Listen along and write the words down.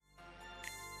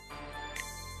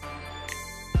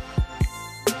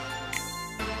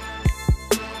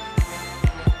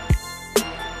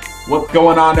What's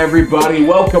going on, everybody?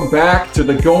 Welcome back to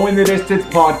the Going the Distance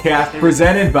podcast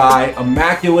presented by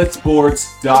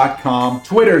ImmaculateSports.com.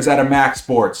 Twitter's at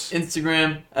ImmacSports.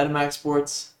 Instagram at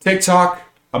ImmacSports. TikTok,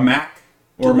 Immac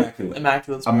or Immaculate?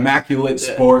 Immaculate Sports. Immaculate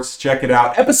Sports. Check it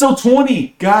out. Episode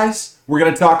 20, guys. We're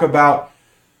going to talk about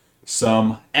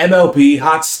some MLB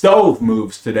hot stove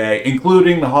moves today,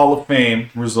 including the Hall of Fame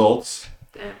results,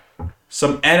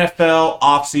 some NFL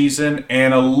offseason,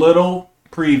 and a little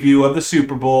preview of the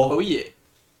Super Bowl. Oh, yeah.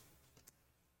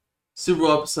 Super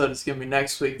Bowl episode is going to be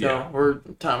next week, though. Yeah. We're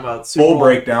talking about Super Full Bowl.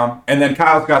 breakdown. And then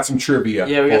Kyle's got some trivia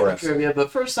Yeah, we for got us. some trivia.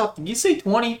 But first off, did you say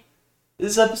 20?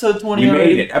 This is episode 20 We already?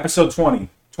 made it. Episode 20.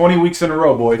 20 weeks in a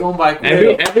row, boys. Going by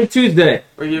Every Tuesday.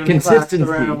 We're giving Consistency.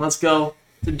 claps around. Let's go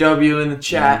to W in the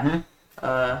chat. Mhm.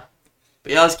 But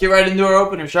yeah, let's get right into our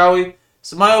opener, shall we?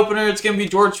 So my opener, it's going to be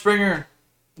George Springer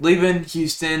leaving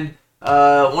Houston.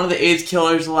 One of the AIDS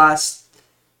killers the last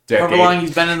however long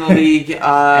he's been in the league.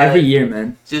 Every year,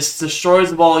 man. Just destroys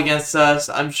the ball against us.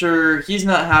 I'm sure he's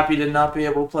not happy to not be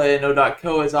able to play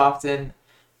No.co as often,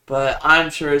 but I'm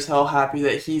sure as hell happy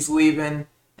that he's leaving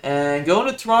and going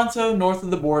to Toronto, north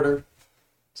of the border.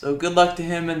 So good luck to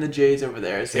him and the Jays over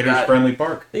there. So Hitters-friendly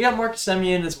park. they got Marcus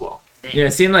Semien as well. Yeah,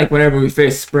 it seemed like whenever we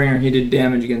faced Springer, he did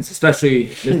damage against, especially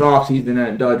this offseason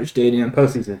at Dodger Stadium.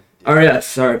 Postseason.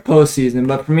 Postseason.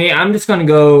 But for me, I'm just going to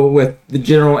go with the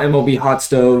general MLB hot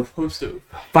stove.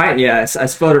 Yes, I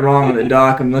spelled it wrong on the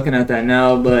doc. I'm looking at that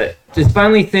now. But just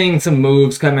finally seeing some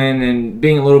moves come in and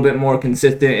being a little bit more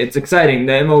consistent. It's exciting.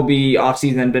 The MLB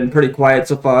offseason had been pretty quiet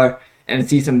so far. And to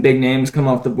see some big names come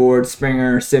off the board.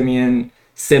 Springer, Semien,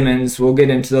 Simmons. We'll get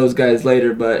into those guys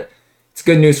later. But it's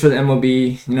good news for the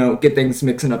MLB. Get things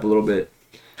mixing up a little bit.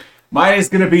 Mine is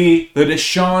going to be the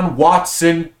Deshaun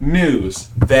Watson news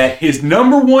that his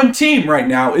number one team right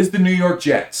now is the New York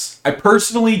Jets. I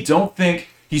personally don't think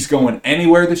he's going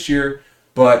anywhere this year,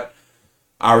 but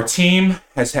our team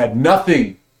has had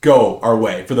nothing go our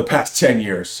way for the past 10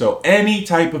 years. So any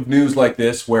type of news like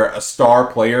this where a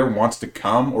star player wants to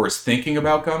come or is thinking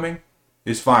about coming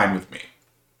is fine with me.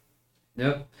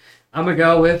 Yep. I'm going to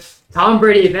go with Tom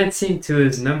Brady advancing to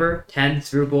his number 10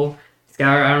 Super Bowl.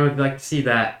 Skylar, I don't know if you'd like to see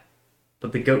that,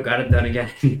 but the GOAT got it done again.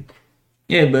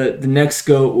 Yeah, but the next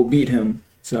GOAT will beat him.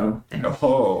 So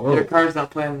Oh. Derek Carr's not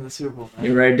playing in the Super Bowl. Man.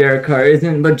 you're right, Derek Carr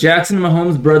isn't, but Jackson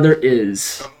Mahomes' brother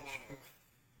is.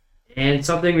 And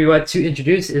something we want to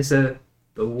introduce is the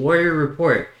Warrior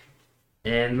Report.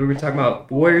 And we were talking about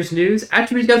Warriors news.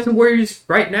 Actually, we got some Warriors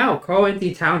right now. Karl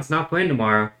Anthony Towns not playing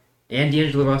tomorrow. And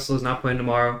D'Angelo Russell is not playing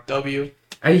tomorrow. W.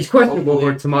 He's questionable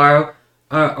Hopefully. for tomorrow.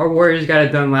 Our Warriors got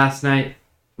it done last night.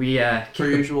 We Per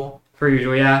usual. Per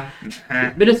usual, yeah.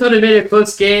 Minnesota made it a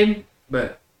close game,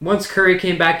 but once Curry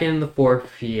came back in the fourth,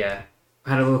 he had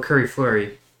a little Curry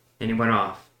flurry, and he went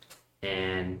off.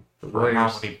 And the Warriors,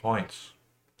 How many points?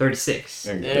 36.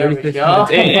 There we go.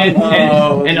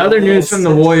 And other news from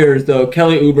the Warriors, though,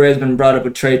 Kelly Oubre has been brought up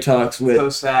with trade talks So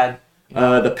with sad.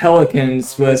 the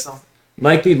Pelicans, with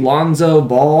likely Lonzo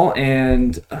Ball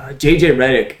and JJ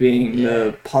Redick being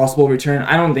the possible return.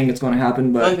 I don't think it's going to happen,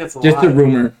 I feel but like that's a just lot. a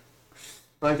rumor. I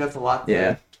feel like that's a lot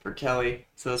for Kelly.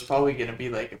 So it's probably going to be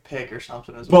like a pick or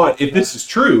something as well. But if this is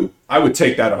true, I would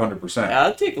take that 100%. Yeah,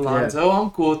 I'd take Lonzo.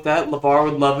 I'm cool with that. LeVar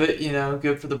would love it.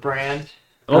 Good for the brand.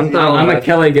 I'm a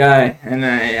Kelly guy, and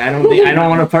I don't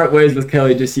want to part ways with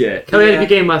Kelly just yet. Kelly had a good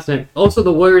game last night. Also,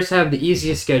 the Warriors have the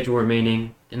easiest schedule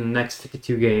remaining in the next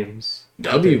 52 games.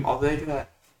 W. I'll take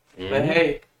that. And But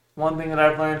hey, one thing that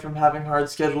I've learned from having hard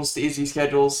schedules to easy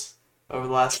schedules over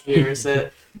the last few years is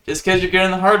that just because you're good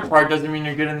in the hard part doesn't mean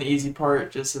you're good in the easy part,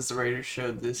 just as the Raiders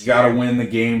showed this You got to year. win the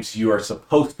games you are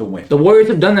supposed to win. The Warriors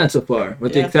have done that so far,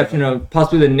 with the Yeah. exception of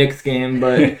possibly the Knicks game,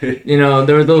 but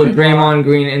there was a little Draymond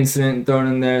Green incident thrown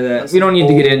in there that we don't need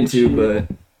to get into, but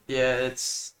Yeah,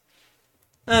 it's...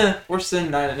 we're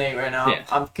sitting 9-8 right now. Yeah.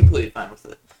 I'm completely fine with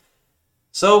it.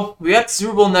 So, we got the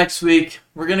Super Bowl next week.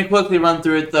 We're going to quickly run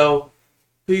through it, though.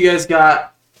 Who you guys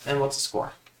got, and what's the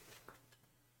score?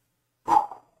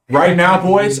 Right now,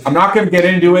 boys, I'm not going to get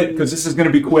into it because this is going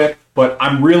to be quick, but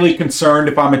I'm really concerned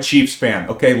if I'm a Chiefs fan.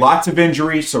 Okay, lots of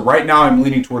injuries, so right now I'm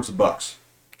leaning towards the Bucks.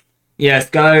 yeah,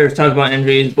 Skylar talked about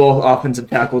injuries, both offensive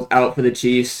tackles out for the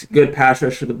Chiefs, good pass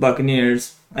rush for the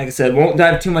Buccaneers. Like I said, won't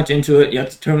dive too much into it. You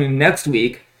have to tune in next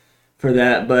week for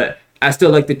that, but I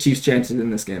still like the Chiefs' chances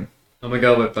in this game. I'm going to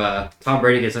go with Tom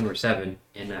Brady gets number 7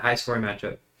 in a high-scoring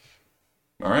matchup.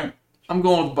 All right. I'm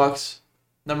going with the Bucks.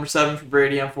 Number 7 for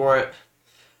Brady. I'm for it.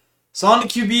 So on to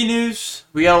QB news.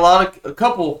 We got a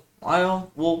couple.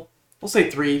 We'll say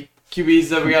 3 QBs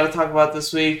that we got to talk about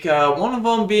this week. One of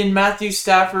them being Matthew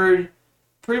Stafford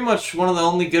pretty much one of the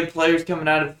only good players coming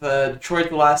out of Detroit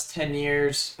the last 10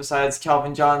 years, besides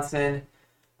Calvin Johnson.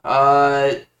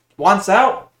 Wants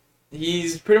out.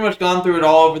 He's pretty much gone through it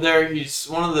all over there. He's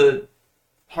one of the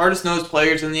hardest-nosed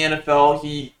players in the NFL.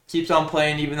 He keeps on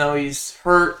playing even though he's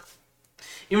hurt.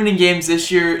 Even in games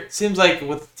this year, it seems like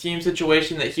with the team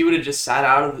situation that he would have just sat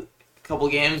out of a couple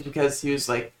games because he was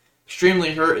like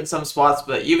extremely hurt in some spots.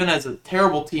 But even as a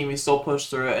terrible team, he still pushed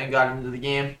through it and got into the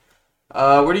game.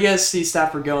 Where do you guys see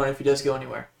Stafford going if he does go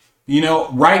anywhere?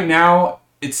 Right now,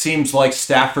 it seems like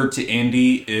Stafford to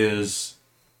Indy is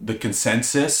the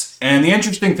consensus. And the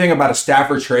interesting thing about a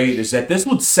Stafford trade is that this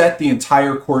would set the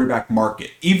entire quarterback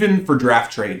market, even for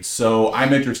draft trades. So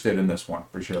I'm interested in this one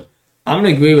for sure. I'm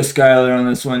going to agree with Skylar on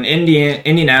this one.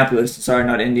 Indianapolis,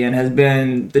 not Indiana, has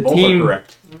been the Both team. are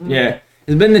correct. Yeah.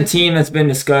 Has been the team that's been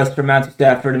discussed for Matthew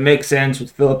Stafford. It makes sense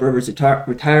with Phillip Rivers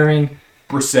retiring.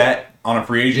 Brissett on a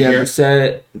free agent here.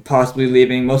 Brissett possibly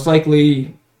leaving. Most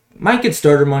likely might get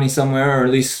starter money somewhere, or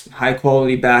at least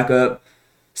high-quality backup.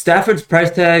 Stafford's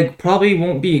price tag probably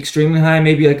won't be extremely high,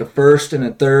 maybe like a first and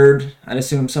a third. I'd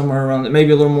assume somewhere around that,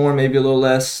 maybe a little more, maybe a little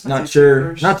less. Not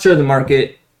sure the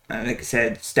market. Like I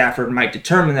said, Stafford might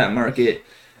determine that market,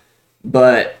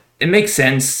 but it makes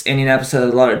sense. Indianapolis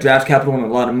has a lot of draft capital and a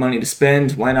lot of money to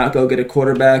spend. Why not go get a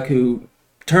quarterback who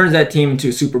turns that team into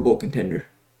a Super Bowl contender?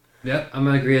 Yep, I'm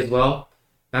going to agree as well.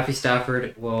 Matthew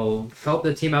Stafford will help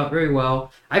the team out very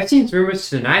well. I've seen rumors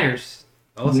to the Niners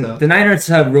also. The Niners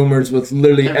have rumors with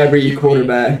literally every QB,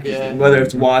 quarterback, whether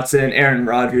it's Watson, Aaron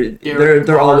Rodgers.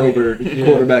 They're all over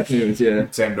quarterback news,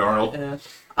 Sam Darnold. Yeah.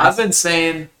 I've been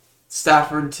saying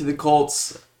Stafford to the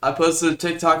Colts. I posted a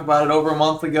TikTok about it over a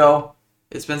month ago.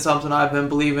 It's been something I've been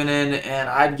believing in, and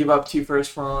I'd give up 2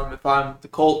 firsts for him if I'm the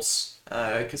Colts.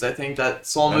 Because I think that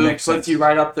sole move puts you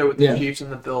right up there with the Chiefs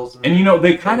and the Bills. And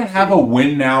they kind of have a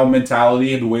win now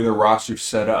mentality in the way their roster's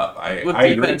set up. With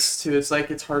defense too, it's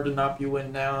like it's hard to not be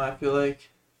win now. I feel like.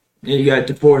 Yeah, you got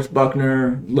DeForest,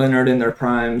 Buckner, Leonard in their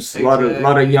primes. Exactly. A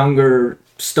lot of younger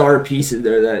star pieces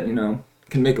there that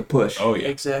can make a push. Oh yeah,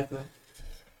 exactly.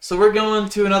 So we're going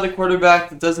to another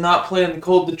quarterback that does not play in the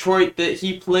cold Detroit, that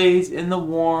he plays in the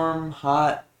warm,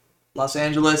 hot Los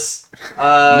Angeles.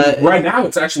 Right now,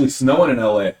 it's actually snowing in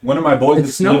LA. One of my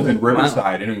boys lives in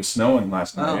Riverside, and it was snowing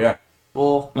last night. Yeah.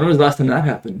 Well, when was the last time that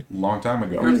happened? A long time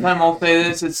ago. First time I'll say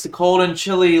this, it's the cold and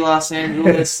chilly Los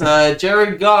Angeles.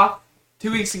 Jared Goff,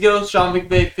 2 weeks ago, Sean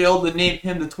McVay failed to name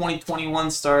him the 2021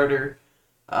 starter.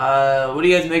 What do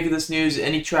you guys make of this news?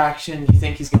 Any traction? Do you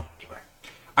think he's going anywhere?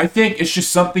 I think it's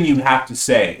just something you have to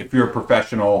say if you're a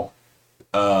professional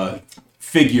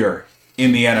figure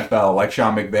in the NFL, like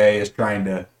Sean McVay is trying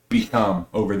to become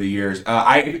over the years.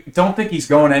 I don't think he's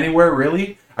going anywhere,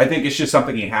 really. I think it's just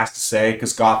something he has to say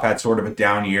because Goff had sort of a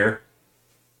down year.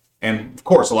 And, of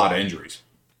course, a lot of injuries.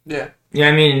 Yeah. Yeah,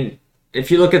 I mean, if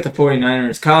you look at the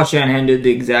 49ers, Kyle Shanahan did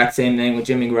the exact same thing with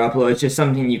Jimmy Garoppolo. It's just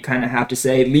something you kind of have to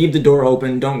say. Leave the door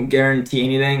open. Don't guarantee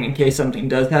anything in case something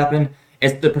does happen.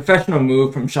 It's the professional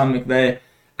move from Sean McVay.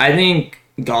 I think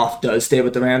Goff does stay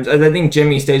with the Rams. I think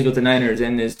Jimmy stays with the Niners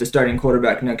and is the starting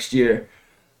quarterback next year.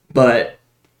 But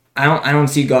I don't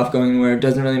see Goff going anywhere. It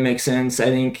doesn't really make sense. I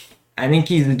think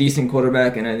he's a decent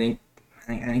quarterback, and I think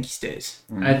he stays.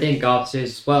 I think Goff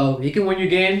stays as well. He can win your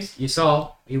games. You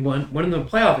saw he won in the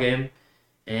playoff game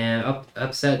and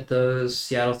upset those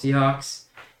Seattle Seahawks.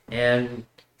 And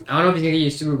I don't know if he's gonna get you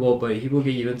a Super Bowl, but he will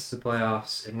get you into the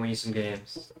playoffs and win you some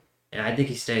games. And I think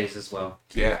he stays as well.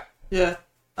 Yeah. Yeah.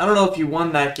 I don't know if he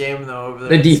won that game, though. Over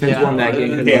the defense won that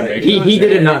game. He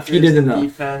did enough. He did enough.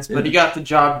 Defense, but he got the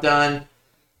job done.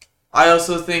 I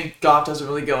also think Goff doesn't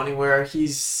really go anywhere.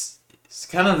 He's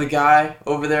kind of the guy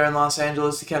over there in Los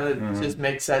Angeles. He kind of just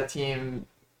makes that team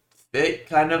fit,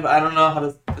 kind of. I don't know how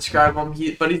to describe him.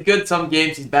 But he's good some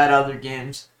games. He's bad other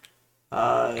games.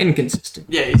 Inconsistent.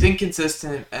 Yeah, he's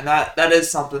inconsistent, and that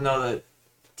is something, though, that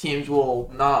teams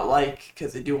will not like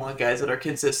because they do want guys that are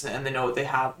consistent and they know what they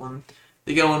have when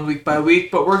they go in week by week.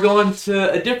 But we're going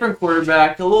to a different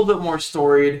quarterback, a little bit more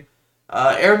storied.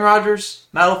 Aaron Rodgers,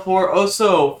 Matt LaFleur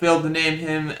also failed to name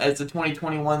him as the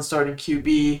 2021 starting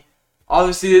QB.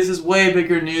 Obviously, this is way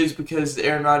bigger news because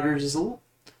Aaron Rodgers is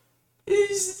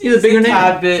he's a bigger name.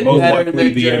 Tad bit Most better likely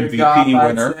than the Jared MVP Goff,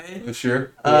 winner I'd say. this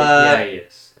year. Yeah, he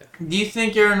is. Do you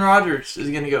think Aaron Rodgers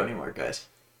is going to go anywhere, guys?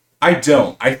 I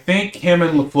don't. I think him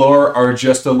and LaFleur are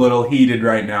just a little heated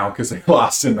right now because they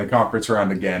lost in the conference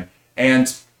round again.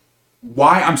 And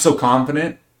why I'm so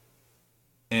confident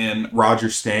in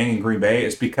Rodgers staying in Green Bay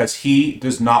is because he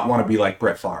does not want to be like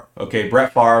Brett Favre. Okay,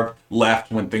 Brett Favre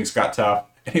left when things got tough,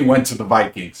 and he went to the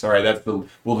Vikings. All right, that's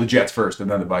the Jets first,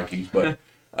 and then the Vikings. But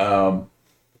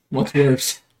what's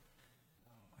worse?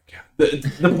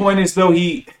 The point is, though,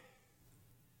 it's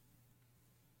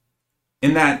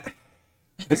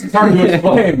hard to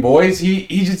explain, boys.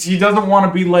 He doesn't want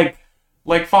to be like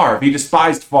Favre. He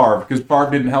despised Favre because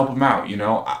Favre didn't help him out.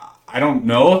 I don't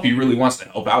know if he really wants to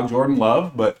help out Jordan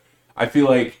Love, but I feel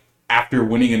like after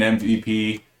winning an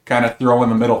MVP, kind of throwing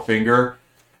the middle finger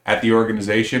at the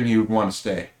organization, he would want to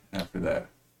stay after that.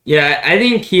 Yeah, I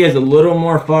think he has a little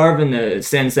more Favre in the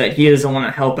sense that he doesn't want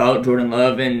to help out Jordan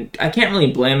Love, and I can't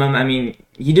really blame him. I mean,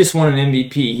 he just won an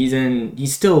MVP.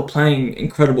 He's still playing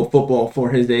incredible football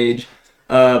for his age.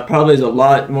 Probably has a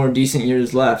lot more decent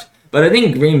years left. But I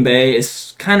think Green Bay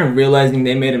is kind of realizing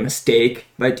they made a mistake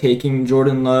by taking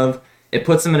Jordan Love. It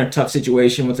puts them in a tough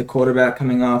situation with a quarterback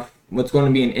coming off what's going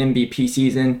to be an MVP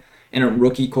season and a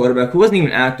rookie quarterback who wasn't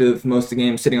even active most of the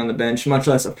game, sitting on the bench, much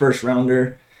less a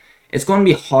first-rounder. It's going to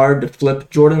be hard to flip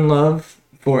Jordan Love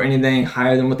for anything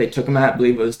higher than what they took him at. I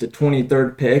believe it was the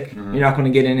 23rd pick. Mm-hmm. You're not going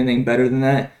to get anything better than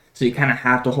that, so you kind of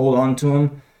have to hold on to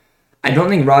him. I don't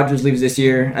think Rodgers leaves this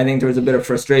year. I think there was a bit of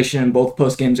frustration in both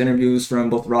post-games interviews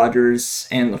from both Rodgers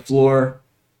and LaFleur.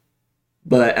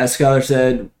 But as Skylar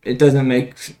said, it doesn't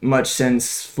make much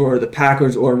sense for the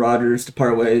Packers or Rodgers to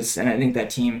part ways, and I think that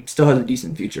team still has a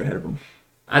decent future ahead of them.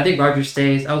 I think Rodgers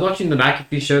stays. I was watching the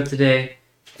McAfee show today,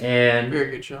 and very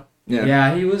good show.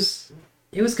 Yeah, he was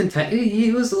content.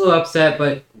 He was a little upset,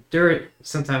 but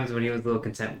sometimes when he was a little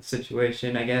content with the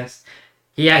situation, I guess.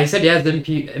 Yeah, he said he has the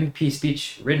MP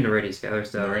speech written already, Skylar.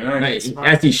 So right.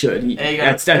 As he should.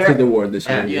 That's his award this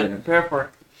year. Yeah, prepare for it.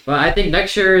 But I think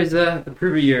next year is the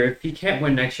prove year. If he can't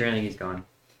win next year, I think he's gone.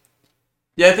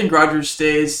 Yeah, I think Rodgers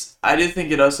stays. I do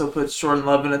think it also puts Jordan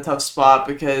Love in a tough spot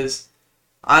because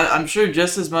I'm sure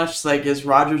just as much as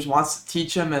Rodgers wants to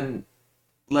teach him and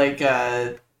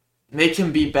make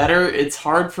him be better, it's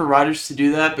hard for Rodgers to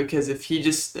do that because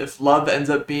if Love ends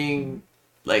up being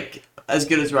as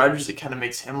good as Rodgers, it kind of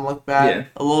makes him look bad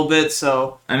a little bit.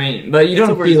 So I mean, but you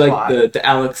don't see the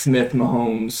Alex Smith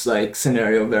Mahomes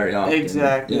scenario very often.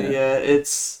 Exactly. Yeah.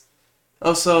 It's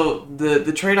also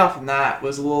the trade off in that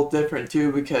was a little different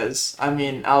too because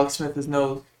Alex Smith is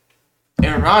no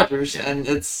Aaron Rodgers, and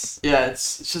it's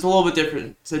just a little bit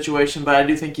different situation. But I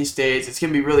do think he stays. It's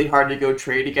gonna be really hard to go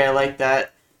trade a guy like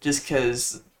that just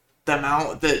because the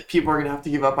amount that people are gonna have to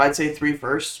give up. I'd say 3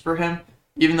 firsts for him.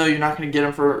 Even though you're not going to get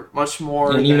him for much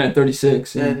more even at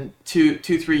 36 than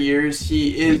 2-3 years,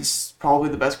 he is probably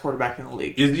the best quarterback in the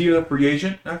league. Is he a free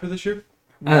agent after this year?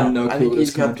 I have no clue. I think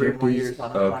he's got 3 more years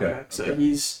on the contract. So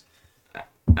he's...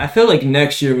 I feel like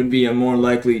next year would be a more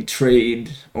likely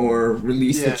trade or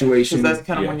release situation. That's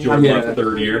kind of when you Jordan Love's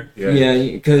third year. Yeah,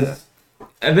 because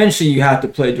eventually you have to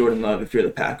play Jordan Love if you're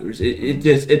the Packers. It's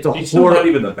He's not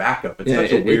even the backup. It's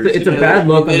such a weird. It's a bad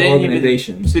look on the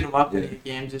organization. Suit him up in the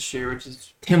games this year, which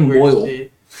is Tim Boyle.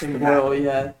 Tim Boyle,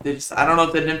 yeah. I don't know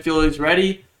if they didn't feel he was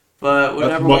ready, but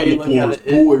whatever way you look at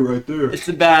it, right there. It's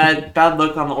a bad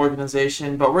look on the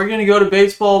organization. But we're gonna go to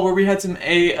baseball where we had some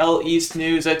AL East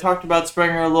news. I talked about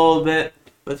Springer a little bit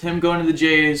with him going to the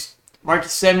Jays.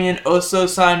 Marcus Semien also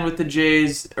signed with the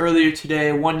Jays earlier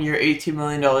today, 1 year, $18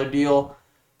 million deal.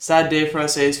 Sad day for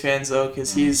us A's fans, though,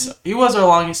 because he was our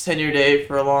longest tenured A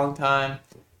for a long time,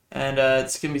 and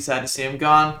it's going to be sad to see him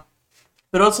gone.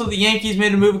 But also the Yankees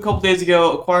made a move a couple days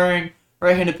ago, acquiring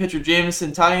right-handed pitcher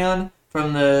Jamison Taillon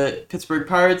from the Pittsburgh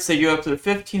Pirates. They go up to the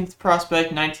 15th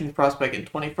prospect, 19th prospect, and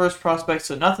 21st prospect,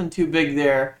 so nothing too big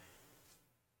there.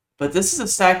 But this is a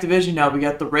stacked division now. We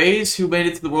got the Rays, who made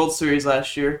it to the World Series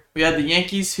last year. We had the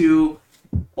Yankees, who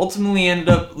ultimately ended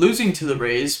up losing to the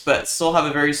Rays, but still have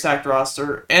a very stacked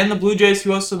roster. And the Blue Jays,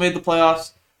 who also made the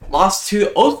playoffs, lost to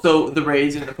also the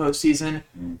Rays in the postseason,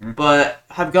 but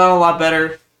have gone a lot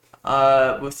better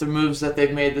with the moves that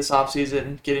they've made this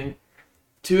offseason, getting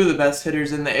 2 of the best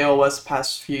hitters in the AL West the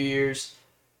past few years.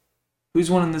 Who's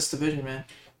winning this division, man?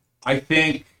 I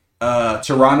think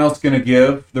Toronto's going to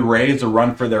give the Rays a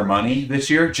run for their money this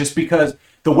year, just because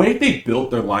the way they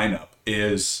built their lineup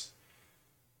is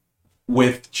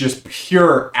with just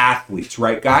pure athletes,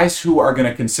 right? Guys who are going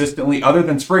to consistently, other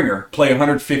than Springer, play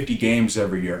 150 games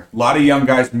every year. A lot of young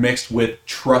guys mixed with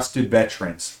trusted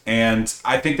veterans. And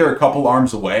I think they're a couple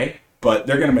arms away, but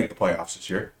they're going to make the playoffs this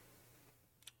year.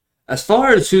 As far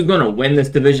as who's going to win this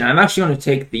division, I'm actually going to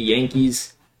take the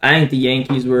Yankees. I think the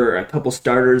Yankees were a couple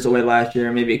starters away last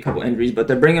year, maybe a couple injuries, but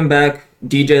they're bringing back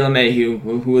DJ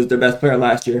LeMahieu, who was their best player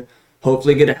last year.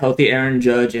 Hopefully get a healthy Aaron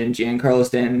Judge and Giancarlo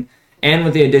Stanton. And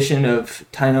with the addition of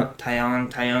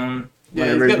Taillon,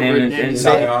 whatever his name is.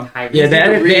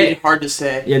 Hard to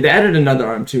say. Yeah, they added another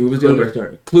arm too. Who was the other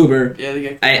starter? Kluber.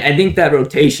 Yeah, I think that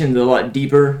rotation's a lot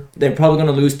deeper. They're probably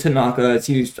going to lose Tanaka as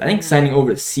he's, I think, signing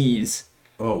overseas.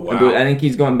 Oh, wow. I think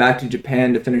he's going back to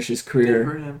Japan to finish his career.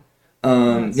 Good for him.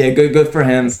 Yeah, good for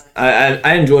him.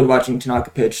 I enjoyed watching Tanaka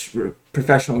pitch.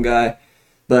 Professional guy.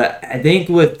 But I think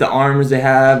with the arms they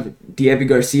have, Diego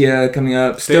Garcia coming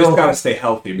up. They just got to stay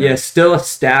healthy, man. Yeah, still a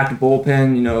stacked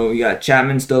bullpen. You got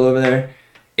Chapman still over there.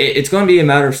 It's going to be a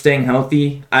matter of staying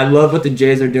healthy. I love what the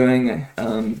Jays are doing.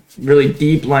 Really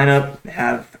deep lineup.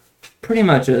 Have pretty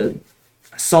much a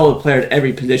solid player at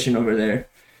every position over there.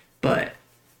 But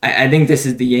I think this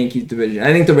is the Yankees division.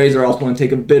 I think the Rays are also going to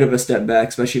take a bit of a step back,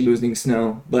 especially losing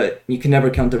Snow. But you can never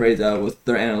count the Rays out with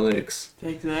their analytics.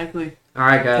 Exactly. All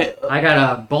right, guys. I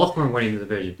got Baltimore winning the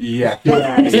division. Yeah.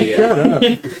 Let's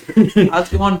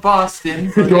go on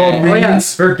Boston. Oh, yeah.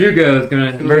 Verdugo is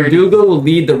going to... Verdugo will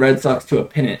lead the Red Sox to a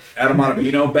pennant. Adam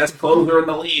Ottavino, best closer in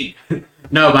the league.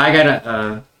 No, but I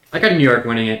got New York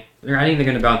winning it. I think they're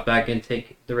going to bounce back and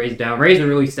take the Rays down. Rays are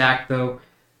really stacked, though.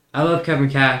 I love Kevin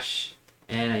Cash,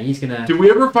 and he's going to... Did we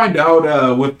ever find out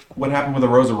what happened with the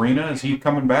Rosarina? Is he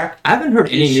coming back? I haven't heard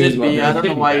any He news should about be. that. I don't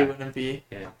know why he wouldn't be.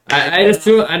 Yeah. I'd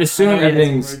assume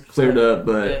everything's it's cleared up,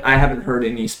 but Yeah. I haven't heard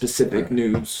any specific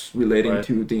news relating Right.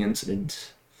 to the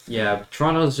incident. Yeah,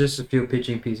 Toronto's just a few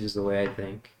pitching pieces away, I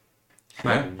think.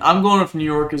 My Yeah. opinion. I'm going with New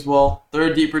York as well. They're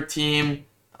a deeper team.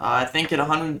 I think in a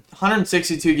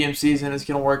 162 game season, it's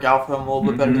going to work out for them a little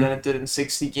bit better than it did in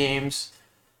 60 games.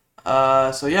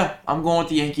 So yeah, I'm going with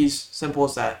the Yankees. Simple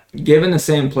as that. Given the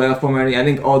same playoff formatting, I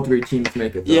think all three teams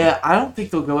make it. Though. Yeah, I don't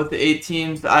think they'll go with the 8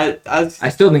 teams. I I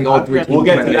still think all three teams. We'll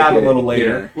get to might that make a it. little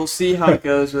later. We'll see how it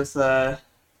goes with some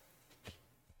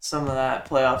of that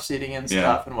playoff seeding and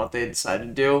stuff and what they decide to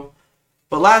do.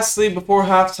 But lastly, before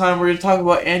halftime, we're going to talk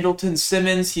about Andrelton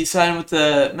Simmons. He signed with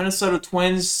the Minnesota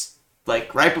Twins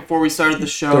like right before we started the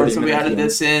show, 30 so we added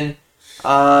minutes, this in.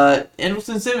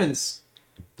 Andrelton Simmons,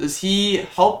 does he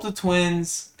help the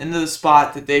Twins into the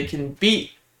spot that they can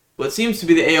beat what seems to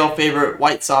be the AL favorite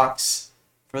White Sox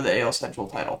for the AL Central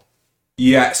title?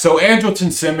 Yeah, so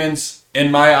Andrelton Simmons,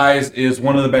 in my eyes, is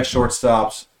one of the best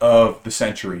shortstops of the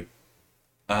century.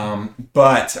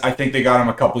 But I think they got him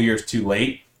a couple years too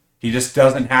late. He just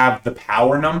doesn't have the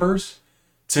power numbers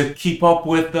to keep up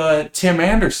with Tim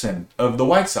Anderson of the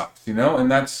White Sox, and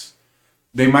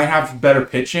they might have better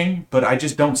pitching, but I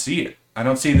just don't see it. I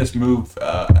don't see this move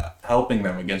helping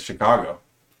them against Chicago.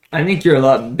 I think you're a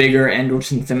lot bigger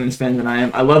Andrelton Simmons fan than I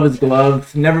am. I love his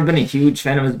glove. Never been a huge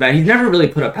fan of his bat. He's never really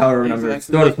put up power numbers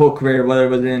throughout his whole career, whether it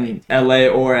was in LA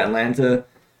or Atlanta.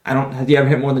 Has he ever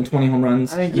hit more than 20 home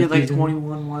runs? I think he had like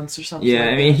 21 once or something. Yeah, like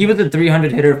I mean, he was a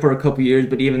 300 hitter for a couple years,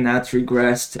 but even that's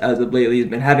regressed as of lately. He's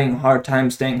been having a hard time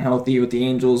staying healthy with the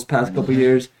Angels past couple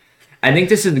years. I think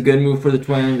this is a good move for the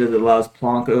Twins as it allows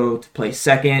Polanco to play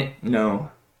second.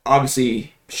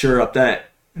 Obviously shore up that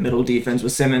middle defense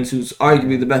with Simmons, who's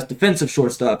arguably the best defensive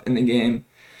shortstop in the game.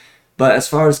 But as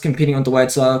far as competing with the White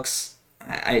Sox,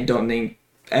 I think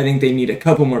they need a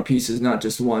couple more pieces, not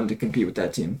just one, to compete with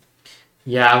that team.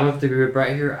 Yeah, I'm going to agree with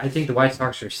Brett here. I think the White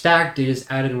Sox are stacked. They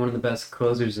just added one of the best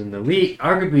closers in the league,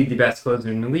 arguably the best closer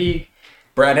in the league.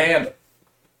 Brad Hand.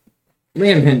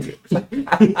 Liam Hendricks.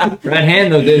 Brad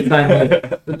Hand, though, did sign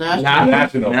with The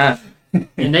National. Nah.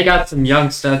 And they got some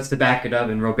young studs to back it up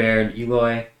in Robert and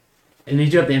Eloy. And they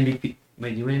do have the MVP.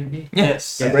 Wait, do you win MVP?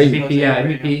 Yes. Yeah, Brady. MVP, yeah,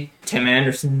 MVP. Tim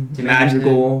Anderson. Tim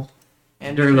Madrigal.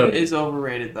 Andrew is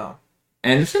overrated though.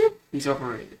 Anderson? He's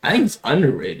overrated. I think he's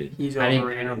underrated. He's I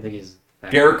overrated. don't think he's...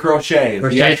 Garrett Crochet. Is the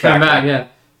Crochet's X coming factor. back, yeah.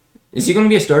 Is he going to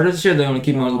be a starter this year? Or they want to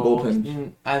keep him on the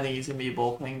bullpen. I think he's gonna be a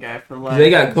bullpen guy for 'Cause life. they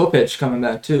got Kopech coming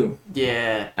back too.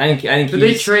 Yeah. I think But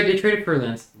they he's, traded for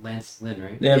Lance Lynn,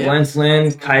 right? they have Yeah. Lance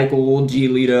Lynn, Keuchel,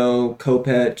 Giolito,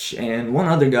 Kopech, and one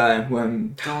other guy who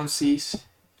Don't cease.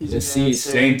 He's Yeah,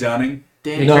 Cease. Dane Dunning.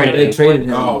 No, they traded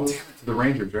him. Oh, to the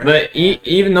Rangers, right? But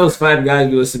even those five guys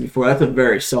we listed before, that's a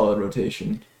very solid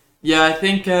rotation. Yeah, I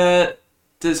think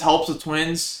this helps the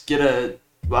Twins get a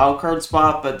wild card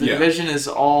spot, but the Yeah. division is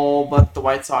all but the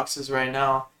White Sox's right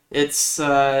now. It's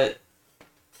Alex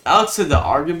said that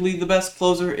arguably the best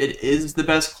closer. It is the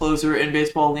best closer in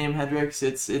baseball, Liam Hendricks.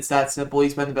 It's that simple.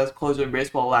 He's been the best closer in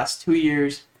baseball the last 2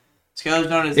 years. Skylar's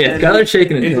known as Yeah, Skylar's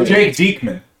shaking his It's head. Jake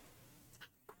Diekman.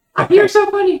 You're so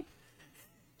funny.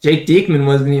 Jake Diekman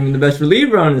wasn't even the best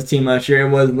reliever on his team last year. It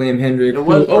was Liam Hendricks. It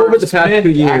was who, over the Burch past Smith 2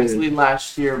 years. Actually,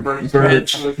 last year, Burch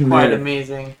Burch, Smith was quite yeah.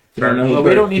 amazing. Don't know who But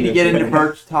we don't Burch need to Smith get is. into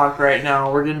Burch talk right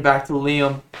now. We're getting back to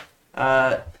Liam.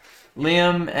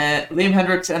 Liam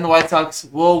Hendricks and the White Sox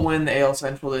will win the AL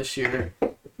Central this year,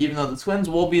 even though the Twins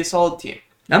will be a solid team.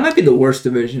 That might be the worst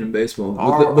division in baseball.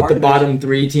 Our With the division. bottom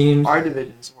three teams. Our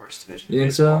division's the worst division. You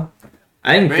think so?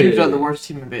 I think Rangers are the worst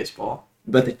team in baseball.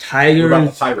 But the What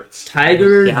about the Tigers,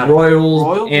 Pirates? Royals,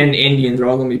 Royals? and Indians are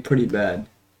all going to be pretty bad.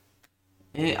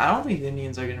 I don't think the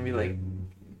Indians are gonna be like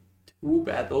too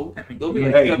bad though. They'll be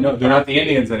like Hey, no, they're not the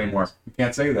Indians anymore. You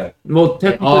can't say that. Well,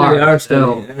 technically they are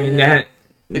still. I mean,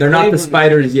 they're not the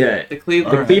Spiders yet. The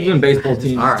Cleveland, Cleveland baseball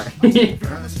team. All right.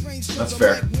 That's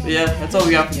fair. But yeah, that's all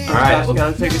we got. All right. Josh,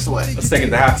 gotta take us away. Let's take it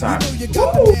to halftime.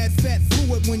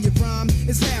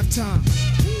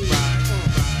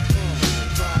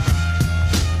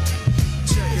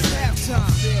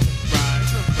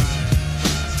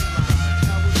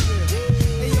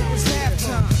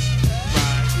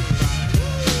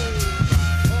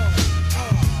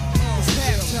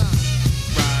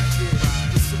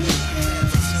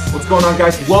 What's going on,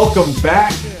 guys? Welcome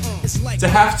back to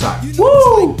halftime.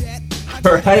 Woo!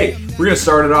 All right, we're gonna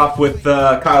start it off with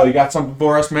Kyle. You got something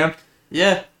for us, man?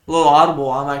 Yeah, a little audible.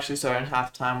 I'm actually starting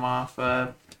halftime off.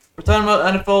 We're talking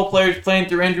about NFL players playing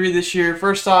through injury this year.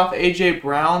 First off, A.J.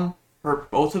 Brown hurt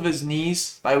both of his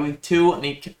knees by week 2, and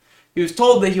he was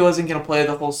told that he wasn't going to play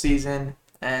the whole season,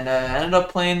 and ended up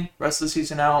playing the rest of the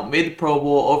season out, made the Pro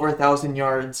Bowl, over 1,000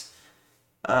 yards.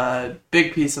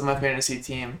 Big piece of my fantasy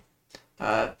team.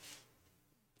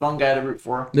 Fun guy to root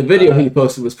for. The video he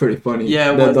posted was pretty funny.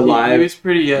 Yeah, the live. He was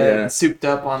pretty souped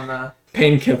up on the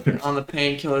painkillers. On the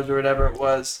painkillers or whatever it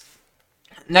was.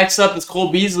 Next up is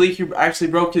Cole Beasley. He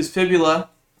actually broke his fibula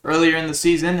earlier in the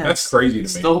season. And That's crazy to me.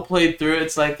 Still played through it.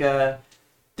 It's like,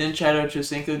 didn't Chad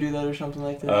Ochocinco do that or something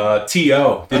like that?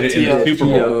 T.O. did it in the Super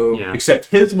Bowl. Yeah. Except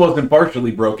his wasn't partially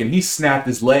broken. He snapped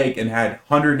his leg and had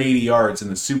 180 yards in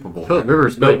the Super Bowl. Philip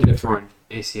Rivers built it for an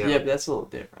ACL. Yeah, but that's a little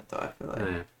different though, I feel like.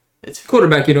 Yeah. It's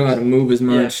Quarterback, you don't got to move as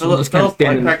much. Yeah, You just kind of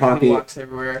stand in the pocket. blocks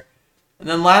everywhere. And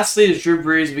then lastly is Drew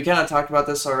Brees. We kind of talked about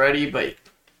this already, but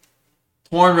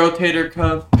torn rotator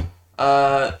cuff,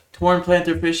 torn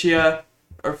plantar fascia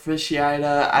or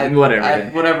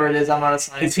fasciitis. Whatever it is, I'm not a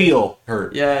scientist. His heel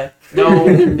hurt. Yeah, no,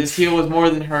 his heel was more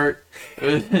than hurt.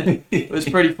 It was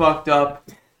pretty fucked up.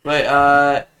 But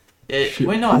I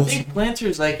think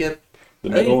plantar's like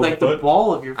the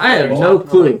ball of your foot. I have or no something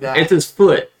clue. like that. It's his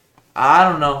foot. I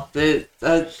don't know.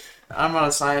 I'm not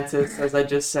a scientist, as I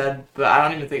just said, but I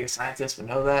don't even think a scientist would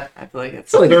know that. I feel like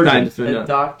it's like a a scientist would know.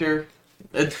 doctor.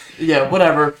 Yeah,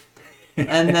 whatever.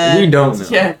 And then We don't know.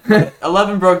 Yeah,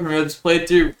 11 broken ribs. Played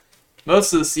through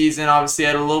most of the season. Obviously,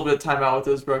 had a little bit of time out with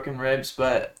those broken ribs,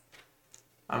 but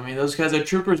I mean, those guys are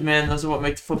troopers, man. Those are what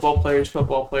make the football players,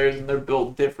 and they're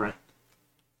built different.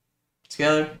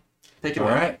 Skylar, take it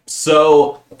away. All right.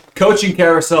 So, coaching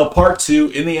carousel part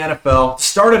 2 in the NFL.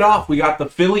 Started off, we got the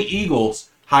Philly Eagles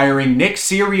hiring Nick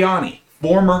Sirianni,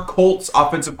 former Colts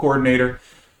offensive coordinator.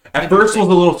 At first, it was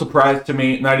a little surprise to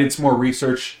me, and I did some more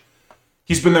research.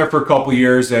 He's been there for a couple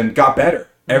years and got better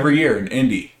every year in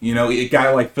Indy. You know, a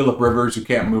guy like Phillip Rivers who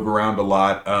can't move around a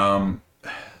lot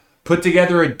put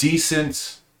together a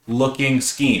decent-looking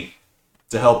scheme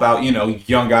to help out,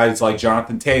 young guys like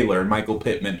Jonathan Taylor and Michael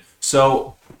Pittman.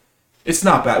 So, it's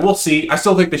not bad. We'll see. I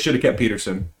still think they should have kept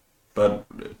Peterson, but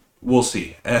we'll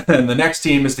see. And the next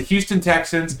team is the Houston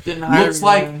Texans. Looks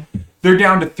like they're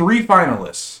down to 3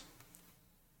 finalists.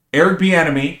 Eric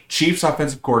Bieniemy, Chiefs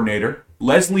offensive coordinator,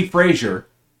 Leslie Frazier,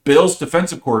 Bills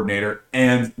defensive coordinator,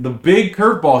 and the big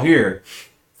curveball here,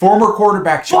 former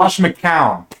quarterback Josh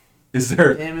McCown is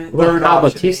their third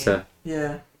option. Batista.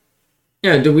 Yeah.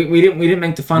 Yeah, we didn't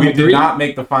make the final We three. did not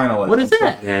make the finalists. What is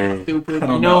that? Yeah. Stupid. I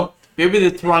don't know. Maybe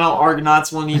the Toronto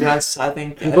Argonauts will need us. I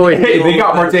think. You've always, Hey, they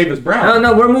got Martavis Brown.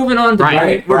 No, we're moving on to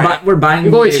Right. we're buying.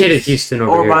 you've always the hated A's. Houston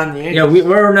over Or here. buying the Yankees. Yeah,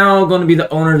 we're now going to be the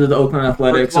owners of the Oakland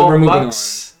Athletics, so we're moving on.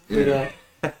 Yeah.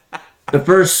 The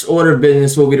first order of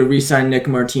business will be to re-sign Nick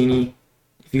Martini.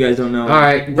 If you guys don't know. All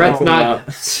right, Brett's pull not.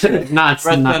 Brett's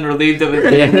been relieved of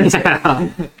it. Yeah.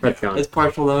 Brett's gone. His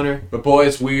partial owner. But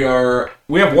boys, we have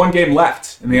one game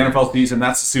left in the NFL season.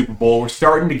 That's the Super Bowl. We're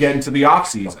starting to get into the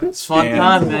offseason. It's fun And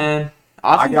time, man.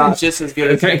 Offseason's just as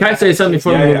good as Can I say something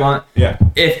before we move on? Yeah.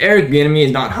 If Eric Bieniemy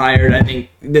is not hired, I think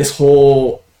this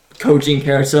whole coaching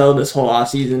carousel, this whole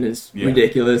offseason is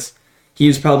ridiculous.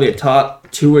 He's probably a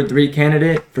top 2 or 3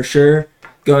 candidate for sure.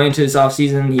 Going into this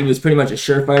offseason, he was pretty much a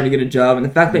surefire to get a job, and the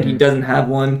fact that he doesn't have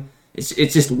one, it's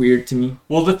just weird to me.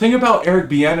 Well, the thing about Eric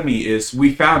Bieniemy is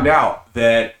we found out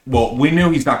that, we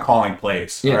knew he's not calling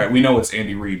plays. Yeah. Right? We know it's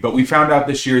Andy Reid, but we found out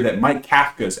this year that Mike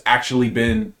Kafka's actually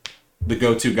been the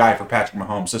go-to guy for Patrick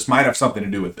Mahomes. This might have something to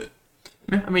do with it.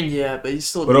 I mean, yeah, but he's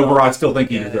still. But overall, I still think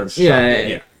he deserves a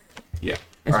shot. Yeah.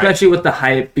 Especially with the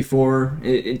hype before,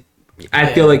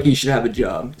 I feel like he should have a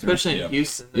job. Especially in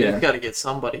Houston. Yeah. You've got to get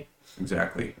somebody.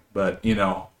 Exactly. But,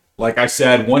 like I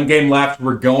said, one game left.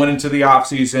 We're going into the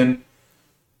offseason.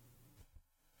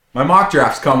 My mock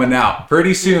draft's coming out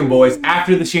pretty soon, boys.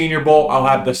 After the Senior Bowl, I'll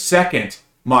have the second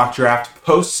mock draft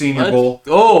post-Senior Bowl.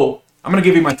 Oh, I'm going to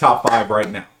give you my top 5 right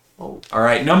now. Oh. All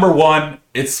right, number 1,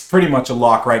 it's pretty much a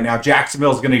lock right now.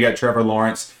 Jacksonville's going to get Trevor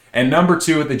Lawrence. And number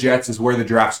 2 with the Jets is where the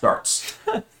draft starts.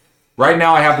 Right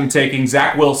now, I have them taking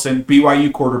Zach Wilson,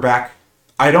 BYU quarterback.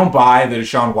 I don't buy the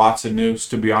Deshaun Watson news,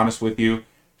 to be honest with you.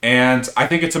 And I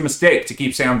think it's a mistake to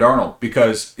keep Sam Darnold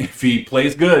because if he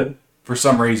plays good for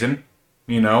some reason,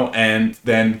 and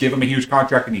then give him a huge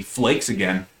contract and he flakes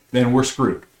again, then we're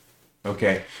screwed.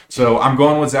 Okay, so I'm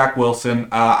going with Zach Wilson.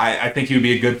 I think he would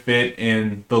be a good fit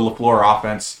in the LaFleur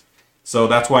offense. So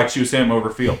that's why I choose him over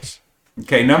Fields.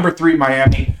 Okay, number 3,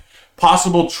 Miami.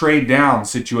 Possible trade down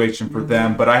situation for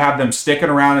them, but I have them sticking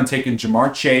around and taking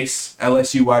Jamar Chase,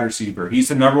 LSU wide receiver. He's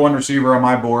the number 1 receiver on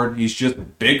my board. He's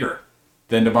just bigger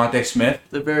than Devontae Smith.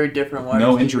 They're very different wide No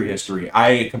receivers. injury history.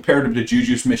 I compared him to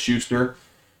Juju Smith-Schuster.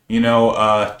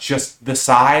 Just the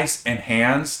size and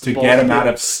hands to get him out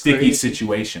of sticky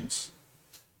situations.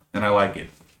 And I like it.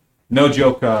 No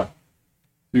joke to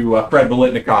Fred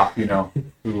Biletnikoff,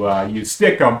 who you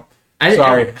stick him.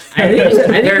 Sorry. I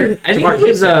think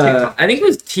it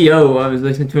was T.O. I was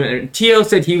listening to it. T.O.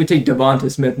 said he would take Devonta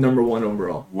Smith number 1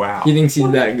 overall. Wow. He thinks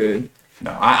he's that good.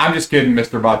 No, I'm just kidding,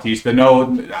 Mr. Bautista.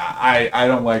 No, I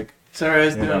don't like Sorry, I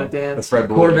was doing a the dance. Fred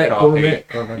Quarterback.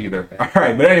 Biletnikoff either. All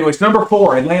right, but anyways, number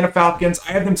 4, Atlanta Falcons.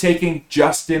 I have them taking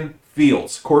Justin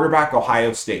Fields, quarterback,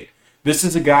 Ohio State. This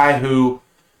is a guy who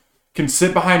can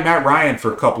sit behind Matt Ryan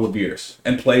for a couple of years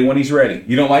and play when he's ready.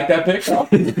 You don't like that pick?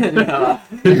 No.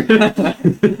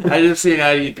 I just seen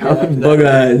how you Bug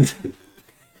eyes.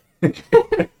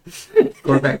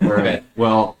 Quarterback.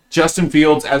 Well, Justin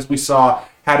Fields, as we saw,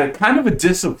 had a kind of a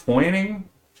disappointing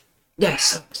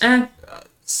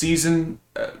season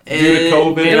due to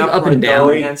COVID. Up and down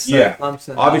against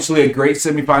Clemson. Obviously a great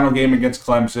semifinal game against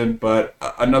Clemson, but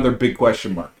another big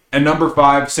question mark. And number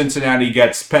 5, Cincinnati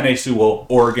gets Penei Sewell,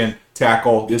 Oregon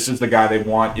tackle. This is the guy they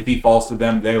want. If he falls to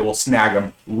them, they will snag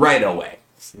him right away.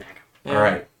 Yeah. All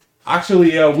right. Actually,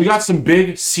 we got some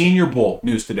big Senior Bowl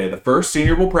news today. The first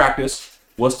Senior Bowl practice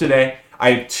was today.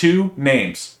 I have 2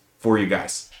 names for you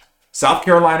guys. South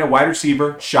Carolina wide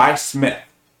receiver, Shi Smith.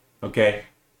 Okay.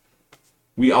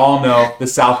 We all know the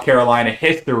South Carolina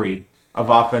history of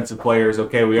offensive players.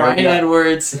 Okay, we Ryan already got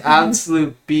Edwards,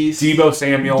 absolute beast. Debo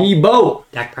Samuel. Debo.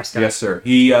 Dak Prescott. Yes, sir.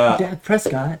 He Dak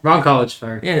Prescott. Wrong college,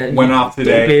 sorry. Yeah. went off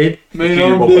today.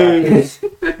 Senior Bowl practice.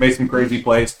 Made some crazy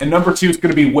plays. And number 2 is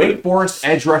going to be Wake Forest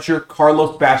edge rusher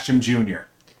Carlos Basham Jr.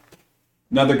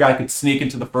 Another guy could sneak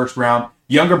into the first round.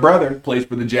 Younger brother plays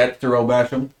for the Jets, Terrell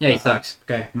Basham. Yeah, he sucks.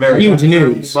 Okay. Very Huge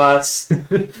news. Bust.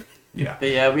 Yeah. But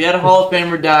yeah, we had a Hall of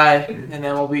Famer die in the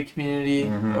MLB community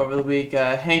over the week.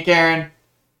 Hank Aaron,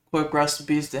 quick rest in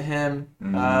peace to him.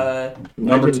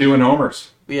 Number 2 in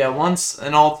homers. Yeah, once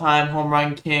an all-time home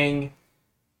run king.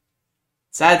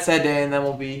 Sad day in the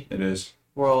MLB It is.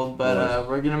 world, but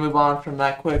we're going to move on from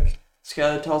that quick.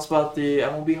 Skylar, tell us about the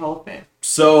MLB Hall of Fame.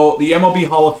 So the MLB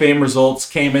Hall of Fame results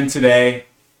came in today.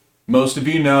 Most of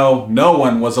you know no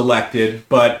one was elected,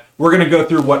 but we're going to go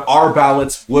through what our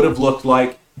ballots would have looked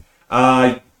like.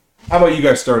 How about you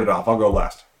guys start it off? I'll go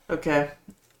last. Okay.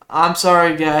 I'm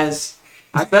sorry, guys.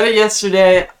 I said it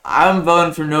yesterday. I'm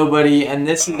voting for nobody, and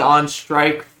this is on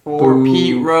strike for Boo.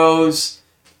 Pete Rose.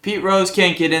 Pete Rose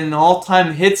can't get in. The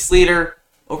all-time hits leader,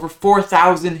 over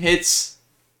 4,000 hits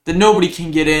that nobody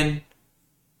can get in.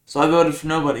 So I voted for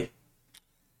nobody.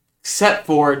 Except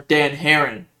for Dan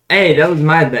Herron. Hey, that was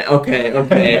my bet. Okay,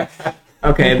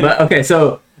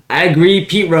 so I agree.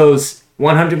 Pete Rose,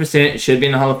 100% should be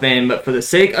in the Hall of Fame, but for the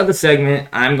sake of the segment,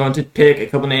 I'm going to pick a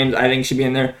couple names I think should be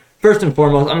in there. First and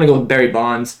foremost, I'm going to go with Barry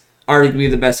Bonds,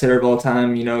 arguably the best hitter of all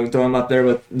time. Throw him up there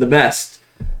with the best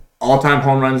all-time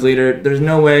home runs leader. There's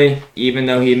no way, even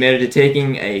though he admitted to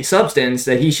taking a substance,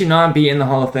 that he should not be in the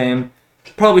Hall of Fame.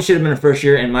 Probably should have been a first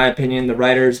year, in my opinion. The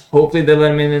writers, hopefully they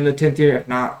let him in the 10th year. If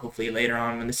not, hopefully later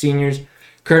on when the seniors.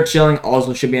 Kurt Schilling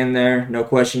also should be in there, no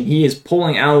question. He is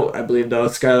pulling out, I believe, though,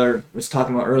 Skylar was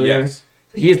talking about earlier. Yes.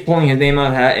 He is pulling his name out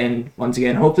of the hat, and once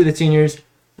again, hopefully the seniors.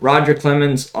 Roger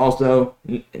Clemens also,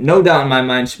 no doubt in my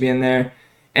mind, should be in there.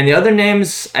 And the other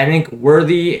names, I think,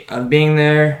 worthy of being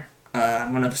there.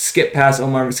 I'm going to skip past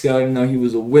Omar Vizquel, even though he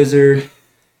was a wizard.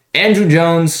 Andrew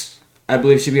Jones, I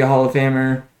believe, should be a Hall of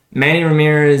Famer. Manny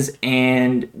Ramirez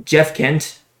and Jeff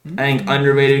Kent. I think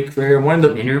underrated career. Manny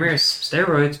Ramirez,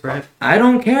 steroids, Brett. I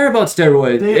don't care about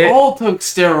steroids. They all took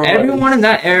steroids. Everyone in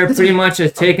that era pretty much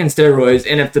has taken steroids,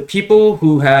 and if the people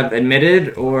who have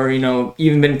admitted or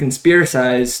even been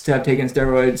conspiracized to have taken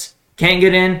steroids can't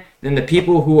get in, then the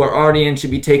people who are already in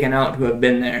should be taken out who have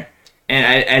been there. And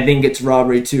I think it's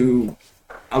robbery to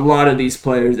a lot of these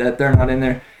players that they're not in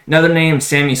there. Another name,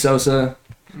 Sammy Sosa.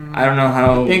 I don't know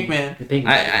how. Pink man.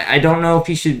 I don't know if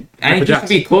he should. I think he should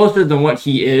be closer than what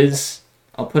he is.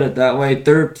 I'll put it that way.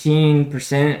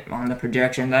 13% on the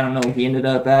projections. I don't know what he ended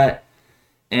up at.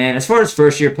 And as far as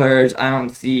first-year players, I don't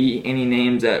see any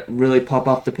names that really pop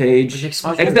off the page.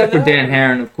 Except for Dan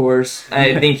Herron, of course.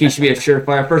 I think he should be a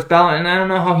surefire first ballot, and I don't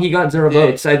know how he got 0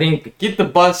 votes. I think... Get the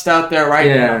bust out there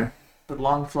now. The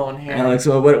long flowing hair. Alex,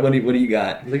 what do you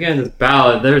got? Looking at this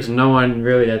ballot, there's no one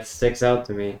really that sticks out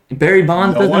to me. Barry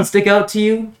Bonds doesn't stick out to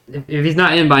you? If he's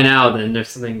not in by now, then there's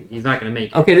something he's not going to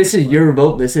make. Okay, this is your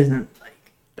vote. This isn't...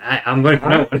 I'm going for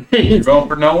no one. You're voting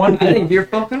for no one? I think you're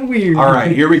fucking weird. All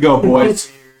right, here we go, boys.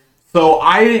 So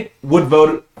I would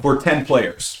vote for 10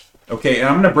 players. Okay, and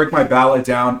I'm going to break my ballot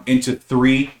down into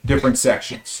 3 different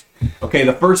sections. Okay,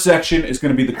 the first section is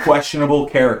going to be the questionable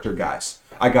character guys.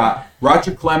 I got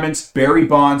Roger Clemens, Barry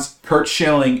Bonds, Kurt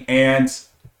Schilling, and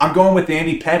I'm going with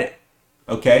Andy Pettitte.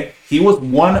 Okay, he was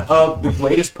one of the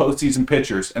greatest postseason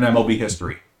pitchers in MLB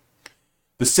history.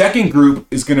 The second group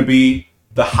is going to be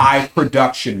the high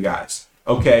production guys.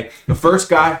 Okay, the first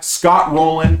guy, Scott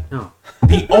Rowland. No.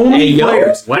 The only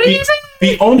players. What are you saying?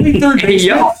 The only third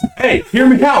baseman. Hey, hear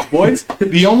me out, boys.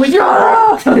 The only.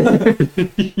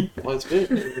 What's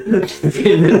good?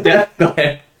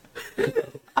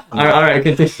 All right,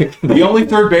 continue. The only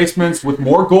third baseman with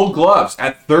more Gold Gloves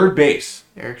at third base.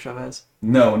 Eric Chavez.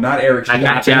 No, not Eric I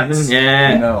got Chavez. you.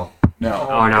 Yeah. No.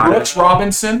 Oh, no. Brooks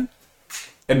Robinson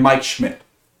and Mike Schmidt.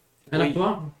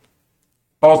 NFL.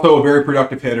 Also a very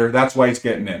productive hitter. That's why he's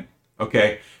getting in.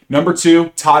 Okay. Number 2,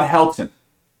 Todd Helton.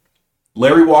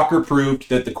 Larry Walker proved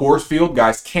that the Coors Field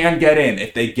guys can get in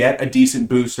if they get a decent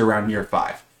boost around year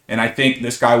 5. And I think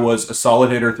this guy was a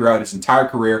solid hitter throughout his entire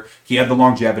career. He had the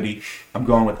longevity. I'm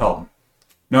going with Helton.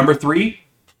 Number 3,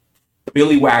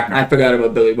 Billy Wagner. I forgot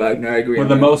about Billy Wagner. I agree. One of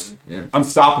the most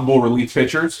unstoppable relief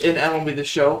pitchers. In MLB The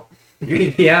Show.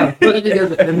 Yeah.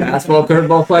 Fastball,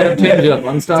 curveball, flight, changeup,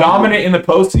 unstoppable. Dominant in the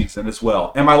postseason as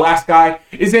well. And my last guy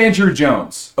is Andrew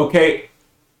Jones. Okay.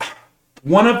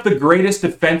 One of the greatest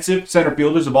defensive center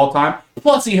fielders of all time.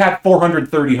 Plus, he had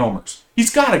 430 homers.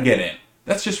 He's got to get in.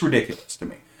 That's just ridiculous to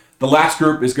me. The last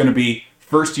group is going to be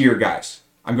first-year guys.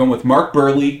 I'm going with Mark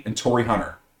Burley and Torrey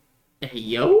Hunter. Hey,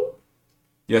 yo.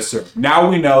 Yes, sir. Now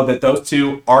we know that those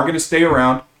two are going to stay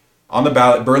around on the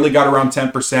ballot. Burley got around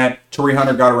 10%. Torrey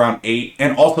Hunter got around 8%.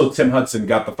 And also Tim Hudson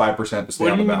got the 5% to stay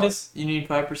on the ballot. You need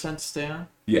 5% to stay on?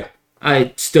 Yeah.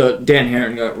 Dan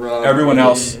Herron got robbed. Everyone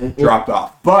else dropped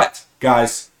off. But,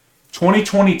 guys,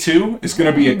 2022 is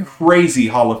going to be a crazy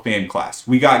Hall of Fame class.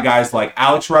 We got guys like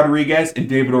Alex Rodriguez and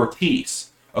David Ortiz.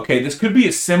 Okay, this could be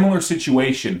a similar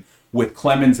situation with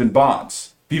Clemens and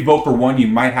Bonds. If you vote for one, you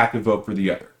might have to vote for the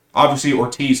other. Obviously,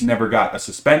 Ortiz never got a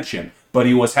suspension, but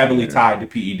he was heavily tied to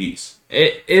PEDs.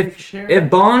 If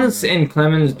Bonds and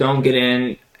Clemens don't get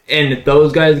in, and if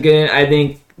those guys get in, I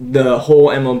think the whole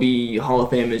MLB Hall of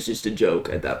Fame is just a joke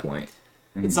at that point.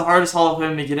 It's the hardest Hall of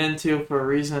Fame to get into for a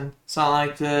reason. It's not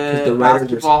like the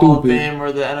basketball Hall of Fame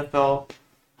or the NFL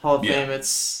Hall of Fame.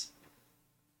 It's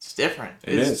different.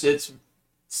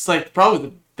 It's like probably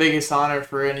the biggest honor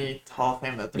for any Hall of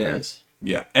Fame that there is.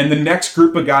 Yeah, and the next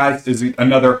group of guys is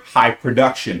another high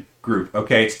production group.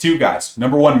 Okay, it's 2 guys.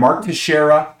 Number 1, Mark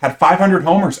Teixeira had 500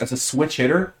 homers as a switch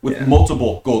hitter with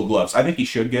multiple Gold Gloves. I think he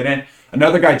should get in.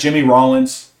 Another guy, Jimmy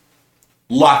Rollins,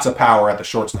 lots of power at the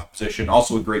shortstop position.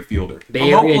 Also a great fielder.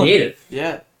 Bay Area native.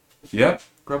 Yeah. Yep.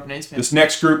 Grew up in Ace fan. This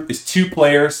next group is 2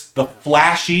 players, the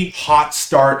flashy, hot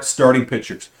start starting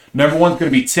pitchers. Number 1 is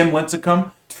going to be Tim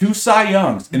Lincecum, 2 Cy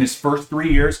Youngs in his first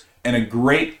 3 years, and a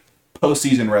great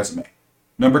postseason resume.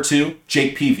 Number 2,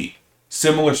 Jake Peavy.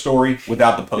 Similar story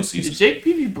without the postseason. Is Jake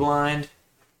Peavy blind?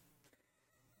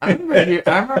 I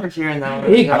remember hearing that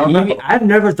one. I've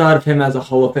never thought of him as a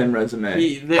Hall of Fame resume.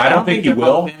 I don't think he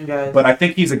will, but I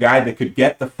think he's a guy that could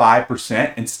get the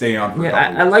 5% and stay on for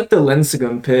I like the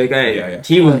Lincecum pick.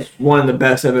 He was one of the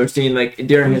best I've ever seen, like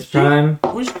during his prime.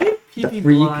 Was Jake Peavy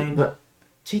blind? But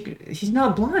he's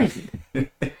not blind.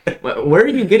 Where are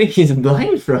you getting he's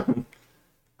blind from?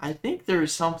 I think there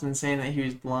was something saying that he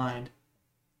was blind.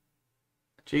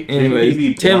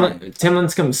 Anyways, Tim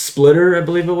Lincecum's splitter, I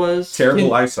believe it was.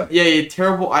 Terrible eyesight. Yeah,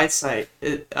 terrible eyesight.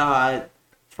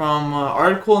 From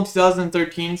article in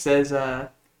 2013 says,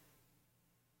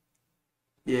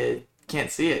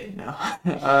 can't see it,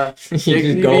 He's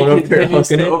just going up there continues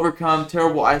to overcome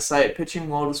terrible eyesight, pitching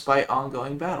well despite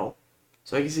ongoing battle.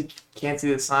 So I guess he can't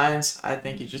see the signs. I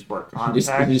think he just worked on He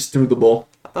just threw the ball.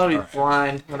 I thought he was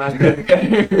blind when I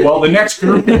did. Well, the next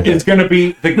group is going to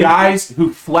be the guys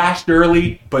who flashed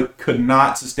early but could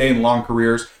not sustain long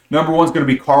careers. Number 1 is going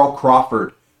to be Carl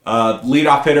Crawford,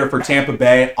 leadoff hitter for Tampa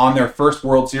Bay on their first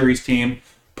World Series team.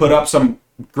 put up some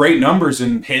great numbers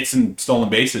in hits and stolen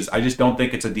bases. I just don't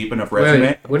think it's a deep enough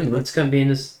resume. What's going to be in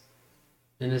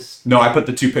this? No, I put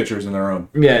the 2 pitchers in their own.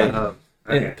 Yeah.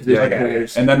 Okay. Yeah.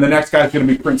 And then the next guy's going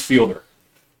to be Prince Fielder.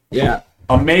 Yeah.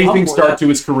 Amazing start to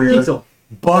his career, Diesel.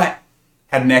 but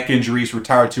had neck injuries,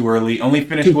 retired too early, only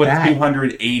finished Too with bad.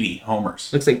 280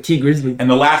 homers. Looks like T Grizzly. And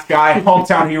the last guy,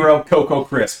 hometown hero, Coco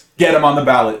Crisp. Get him on the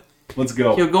ballot. Let's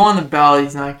go. He'll go on the ballot.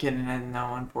 He's not getting in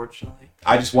now, unfortunately.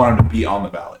 I just want him to be on the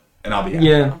ballot, and I'll be happy.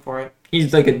 Yeah. I'm for it.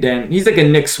 He's like a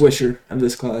Nick Swisher of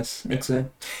this class, I'd say.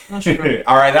 That's true.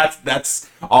 All right, that's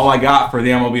all I got for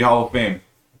the MLB Hall of Fame.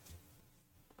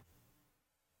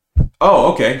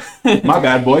 Oh, okay. My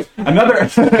bad, boys. Another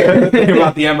thing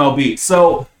about the MLB.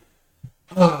 So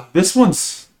this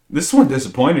one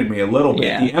disappointed me a little bit.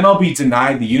 Yeah. The MLB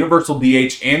denied the universal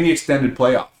DH and the extended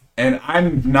playoff, and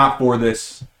I'm not for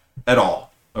this at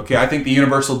all. Okay, I think the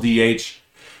universal DH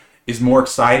is more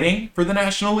exciting for the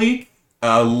National League.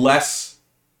 Less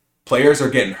players are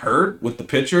getting hurt with the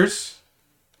pitchers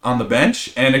on the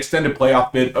bench, and extended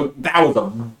playoff bid. Oh, that was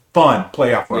a fun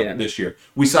playoff run this year.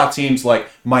 We saw teams like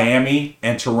Miami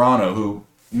and Toronto who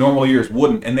normal years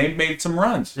wouldn't, and they made some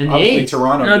runs. And the Obviously, A's.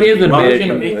 Toronto. No, they would have made it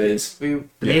gonna make anyways. The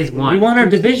A's won. We won our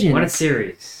division. What a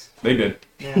series. They did.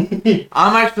 Yeah.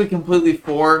 I'm actually completely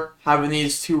for having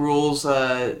these 2 rules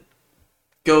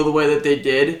go the way that they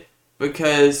did,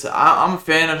 because I'm a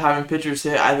fan of having pitchers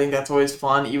hit. I think that's always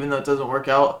fun, even though it doesn't work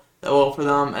out that well for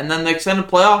them. And then the extended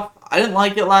playoff, I didn't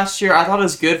like it last year. I thought it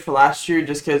was good for last year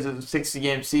just because it was a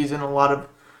 60-game season, a lot of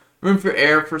room for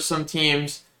error for some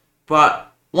teams.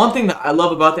 But one thing that I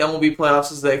love about the MLB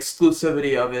playoffs is the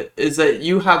exclusivity of it, is that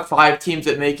you have 5 teams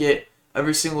that make it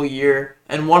every single year,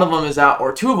 and one of them is out,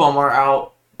 or 2 of them are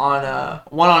out on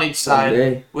one on each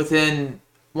side within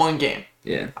 1 game.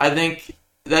 Yeah. I think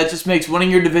that just makes winning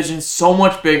your division so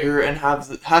much bigger, and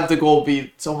have the goal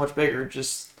be so much bigger.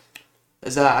 Just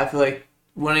as that, I feel like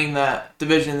winning that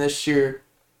division this year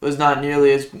was not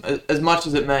nearly as much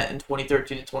as it meant in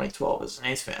 2013 and 2012 as an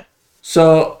A's fan.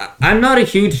 So I'm not a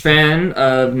huge fan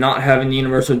of not having the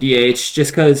universal DH,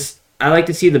 just because I like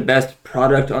to see the best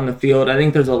product on the field. I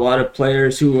think there's a lot of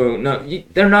players who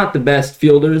they're not the best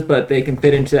fielders, but they can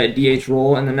fit into that DH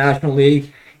role in the National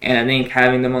League. And I think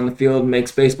having them on the field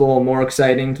makes baseball more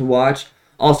exciting to watch.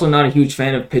 Also, not a huge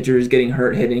fan of pitchers getting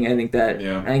hurt hitting. I think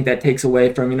that takes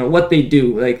away from what they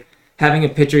do. Like having a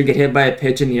pitcher get hit by a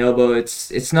pitch in the elbow,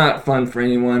 it's not fun for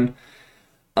anyone.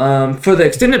 For the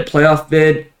extended playoff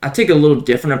bid, I take a little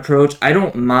different approach. I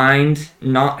don't mind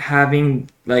not having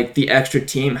like the extra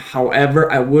team.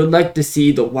 However, I would like to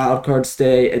see the wild card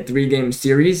stay a 3-game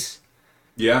series.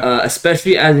 Yeah.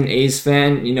 Especially as an A's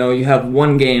fan, you have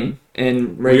 1 game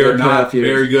in regular playoff. We are not years.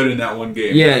 very good in that 1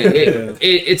 game. Yeah,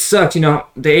 it sucked.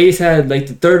 The A's had like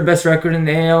the 3rd best record in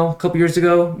the AL a couple years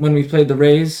ago when we played the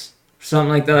Rays, something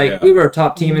like that. We were a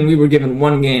top team and we were given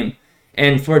 1 game.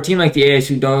 And for a team like the A's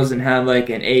who doesn't have like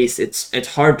an ace,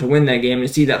 it's hard to win that game. And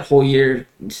to see that whole year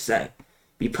just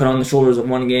be put on the shoulders of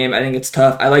 1 game, I think it's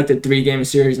tough. I like the 3-game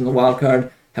series in the wild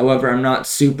card. However, I'm not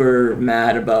super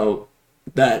mad about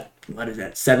that. What is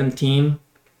that? 7th team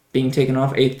being taken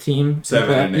off, 8th team. 7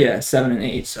 and 8. Yeah, 7 and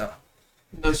 8. So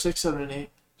No, 6, 7, and 8.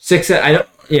 6. I don't.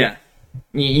 Yeah,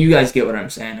 you guys get what I'm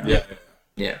saying. Right?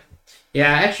 Yeah.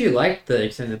 Yeah, I actually liked the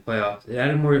extended playoffs. It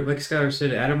added more, like Skylar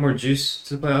said, it added more juice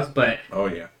to the playoffs. But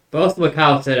also what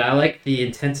Kyle said, I like the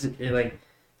intensity, like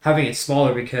having it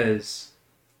smaller because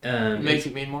It makes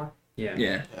it mean more.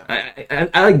 Yeah. I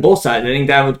like both sides. I think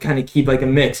that would kind of keep like a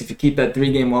mix. If you keep that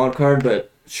 3-game wild card,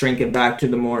 but shrink it back to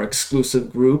the more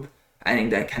exclusive group, I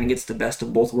think that kind of gets the best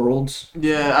of both worlds.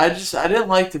 Yeah, I didn't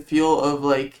like the feel of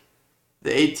like the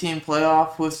 8-team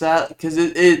playoff with that, because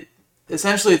it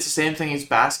essentially it's the same thing as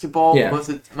basketball with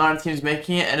the amount of teams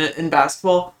making it, and in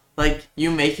basketball, like you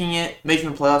making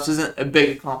the playoffs isn't a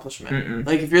big accomplishment. Mm-mm.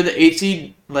 Like if you're the 8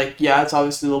 seed, like it's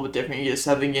obviously a little bit different. You get a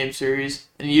 7-game series,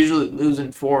 and you usually lose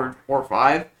in 4 or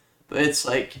 5, but it's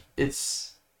like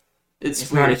it's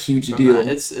not a huge deal.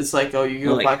 It's like you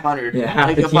go 500. Yeah, half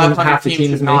like the a 500 half the team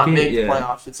teams should not make make the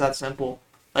playoffs. It's that simple.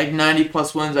 Like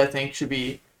 90+ wins, I think, should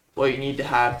be what you need to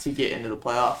have to get into the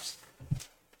playoffs.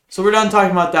 So we're done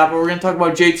talking about that, but we're going to talk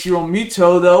about JT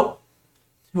Realmuto, though,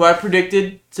 who I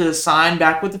predicted to sign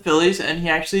back with the Phillies, and he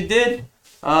actually did.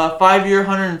 5-year,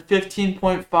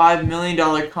 $115.5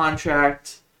 million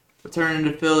contract, returning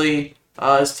to Philly.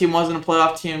 His team wasn't a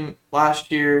playoff team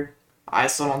last year. I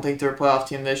still don't think they're a playoff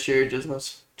team this year,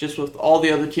 just with all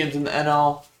the other teams in the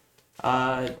NL.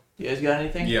 You guys got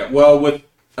anything? Yeah, well, with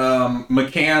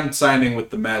McCann signing with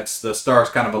the Mets, the stars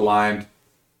kind of aligned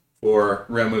for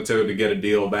Realmuto to get a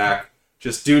deal back,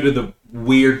 just due to the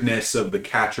weirdness of the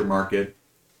catcher market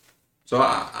So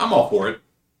I'm all for it.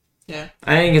 Yeah.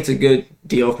 I think it's a good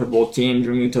deal for both teams.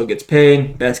 Realmuto gets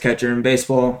paid, best catcher in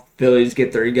baseball. Phillies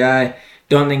get their guy.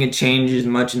 Don't think it changes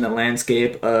much in the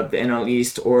landscape of the NL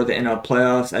East or the NL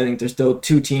playoffs. I think there's still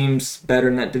two teams better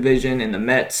in that division, in the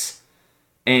Mets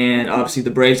and obviously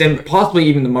the Braves, and possibly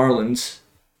even the Marlins,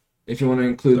 if you want to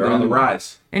include them. They're on the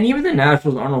rise. And even the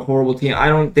Nationals aren't a horrible team. I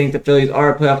don't think the Phillies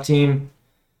are a playoff team.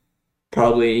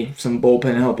 Probably some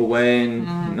bullpen help away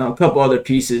and a couple other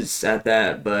pieces at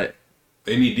that, but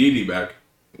They need Didi back.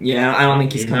 yeah, I don't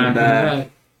think he's coming not back.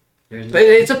 There's But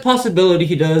it's a possibility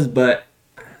he does, but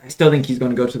I still think he's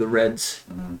going to go to the Reds.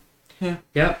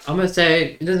 Yep, I'm gonna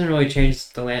say it doesn't really change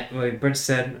the land. Like Brent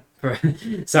said,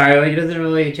 sorry, like it doesn't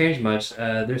really change much.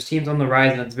 There's teams on the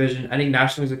rise in that division. I think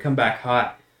Nationals would come back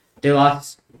hot. They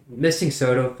lost missing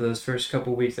Soto for those first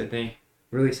couple weeks. I think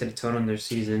really set a tone on their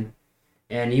season,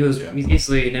 and he's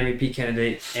easily an MVP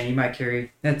candidate, and he might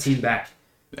carry that team back.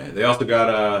 They also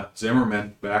got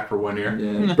Zimmerman back for 1 year.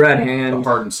 Yeah. Brad Hand, The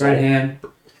heart and soul. Right hand.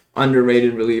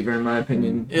 underrated reliever in my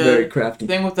opinion. Yeah. Very crafty.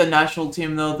 The thing with the national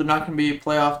team, though, they're not going to be a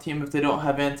playoff team if they don't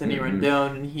have Anthony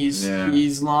Rendon, and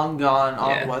he's long gone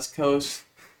on the West Coast.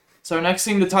 So our next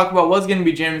thing to talk about was going to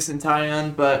be Jamison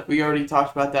Taillon, but we already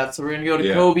talked about that. So we're going to go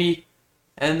to Kobe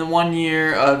and the 1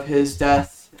 year of his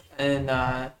death in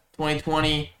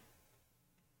 2020.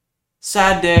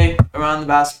 Sad day around the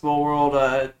basketball world.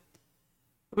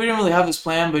 We didn't really have this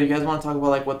plan, but you guys want to talk about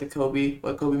like what Kobe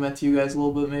meant to you guys a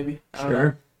little bit, maybe? I don't know.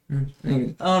 Sure. I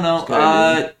don't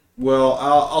know. Well,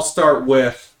 I'll start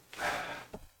with,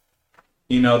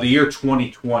 the year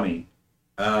 2020.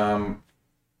 I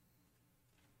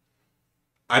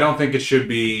don't think it should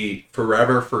be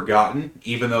forever forgotten,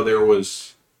 even though there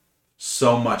was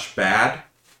so much bad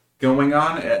going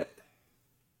on. It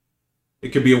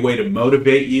could be a way to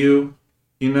motivate you,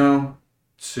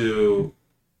 to...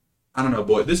 I don't know,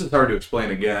 boy. This is hard to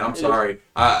explain again. I'm sorry.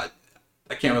 I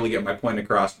can't really get my point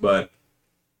across, but...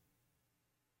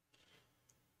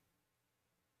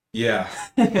 Yeah.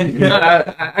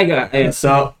 I got it.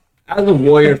 So, as a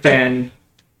Warrior fan,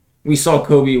 we saw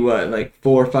Kobe, 4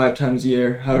 or 5 times a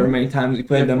year, however many times we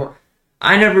played them.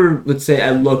 I never would say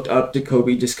I looked up to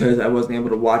Kobe just because I wasn't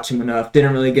able to watch him enough.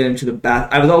 Didn't really get into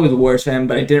I was always a Warriors fan,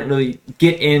 but I didn't really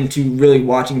get into really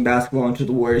watching basketball until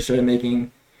the Warriors started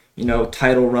making,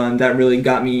 title run. That really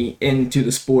got me into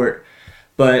the sport.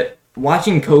 But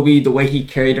watching Kobe, the way he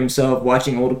carried himself,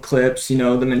 watching old clips, the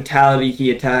mentality he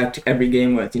attacked every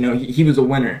game with, he was a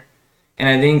winner. And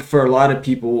I think for a lot of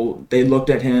people, they looked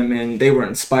at him and they were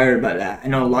inspired by that. I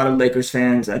know a lot of Lakers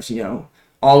fans, I've seen,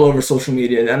 all over social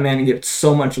media. That man gets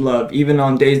so much love, even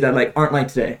on days that aren't like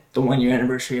today, the 1 year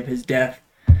anniversary of his death.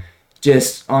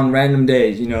 Just on random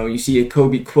days, you see a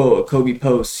Kobe quote, a Kobe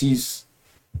post.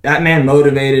 That man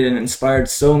motivated and inspired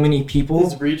so many people.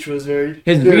 His reach was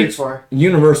very far.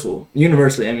 Universally.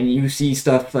 I mean, you see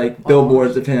stuff like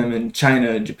billboards of him in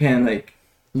China, Japan,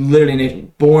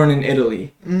 literally born in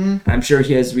Italy. Mm-hmm. I'm sure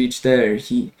he has reached there.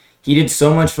 He did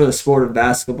so much for the sport of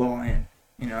basketball, and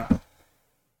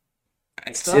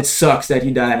it sucks that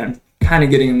he died. I'm kind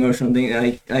of getting emotional.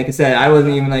 Like I said, I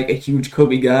wasn't even a huge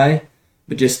Kobe guy,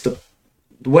 but just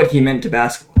what he meant to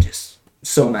basketball, just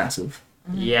so massive.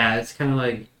 Yeah, it's kind of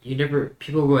like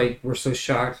people were so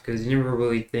shocked because you never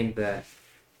really think that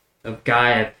a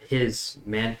guy of his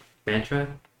mantra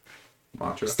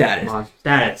status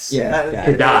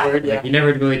could die. You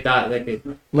never really thought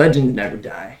legends never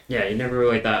die. Yeah, you never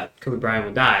really thought Kobe Bryant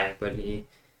would die, but he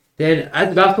did.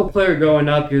 As a basketball player growing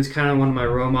up, he was kind of one of my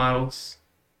role models.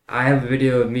 I have a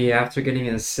video of me after getting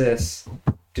an assist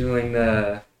doing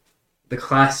the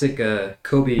classic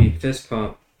Kobe fist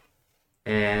pump.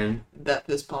 And that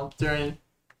fist pump during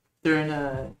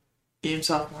game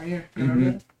sophomore year.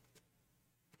 Remember that?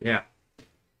 Yeah,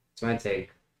 that's my take.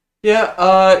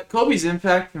 Yeah, Kobe's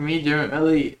impact for me didn't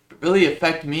really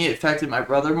affect me. It affected my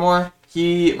brother more.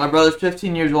 My brother's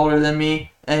 15 years older than me,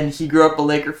 and he grew up a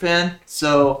Laker fan.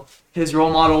 So his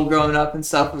role model growing up and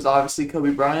stuff was obviously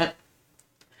Kobe Bryant.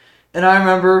 And I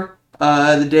remember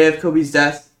the day of Kobe's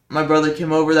death, my brother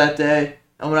came over that day.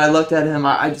 And when I looked at him,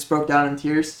 I just broke down in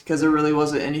tears because there really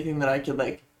wasn't anything that I could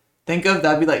think of.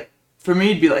 That'd be for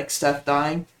me, it'd be Steph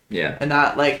dying. Yeah. And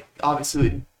that obviously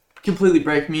would completely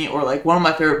break me, or one of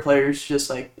my favorite players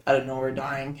just out of nowhere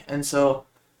dying. And so,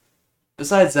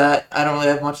 besides that, I don't really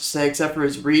have much to say except for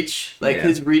his reach.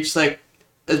 His reach,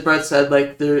 as Brett said,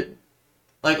 they're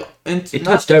it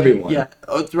touched everyone. Yeah,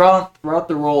 throughout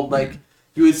the world,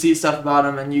 you would see stuff about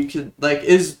him, and you could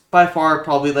is by far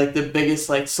probably the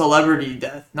biggest celebrity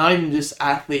death, not even just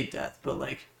athlete death,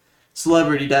 but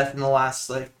celebrity death in the last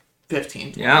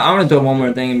 15. Yeah, I want to throw one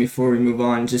more thing in before we move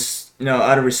on. Just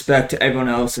out of respect to everyone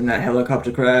else in that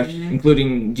helicopter crash,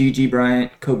 including Gigi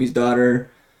Bryant, Kobe's daughter,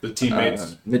 The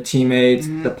teammates.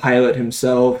 the pilot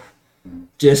himself.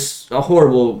 Just a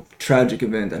horrible, tragic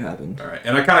event that happened. All right,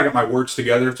 and I kind of got my words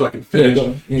together so I can finish.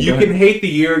 You go can ahead. hate the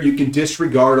year, you can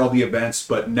disregard all the events,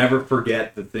 but never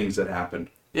forget the things that happened.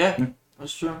 Yeah,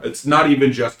 that's true. It's not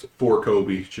even just for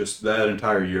Kobe, just that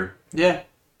entire year. Yeah.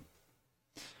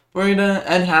 We're going to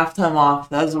end halftime off.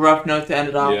 That was a rough note to end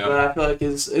it off, Yeah. but I feel like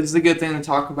it's a good thing to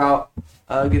talk about,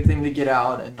 a good thing to get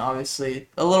out, and obviously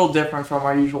a little different from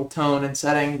our usual tone and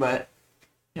setting, but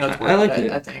it's worth I like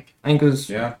it. I think. I think it was.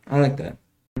 Yeah. I like that.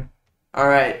 All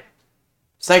right.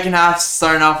 Second half,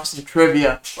 starting off with some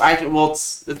trivia.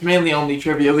 It's mainly only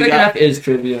trivia. Second half is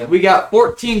trivia. We got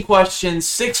 14 questions,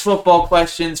 6 football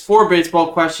questions, 4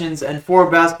 baseball questions, and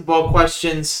 4 basketball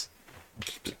questions.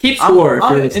 Keep score.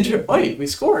 Wait, we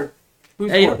scored. Who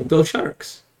Hey, scored? go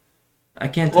Sharks. I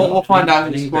can't We'll tell. find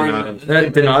out who scored.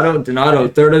 Donato,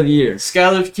 third of the year.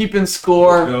 Skylar's keeping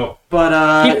score, Go.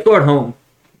 but Keep score at home.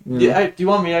 yeah. Do you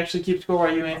want me to actually keep score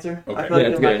while you answer? Okay. I feel like Yeah,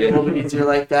 it that's a might good be a idea. little bit easier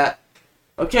like that.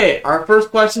 Okay, our first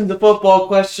question is a football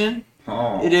question.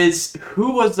 Oh. It is,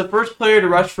 who was the first player to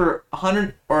rush for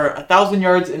 100 or 1,000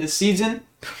 yards in a season?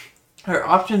 Our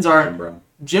options are Brown.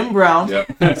 Jim Brown,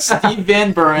 Yep. Steve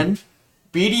Van Buren,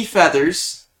 Beatty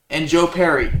Feathers, and Joe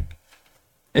Perry.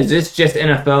 Is this just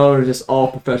NFL or just all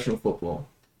professional football?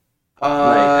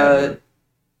 Uh,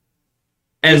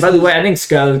 And this by the is- way, I think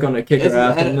Skylar's going to kick this her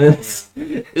is ass N- on this.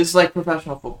 it's like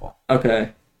professional football.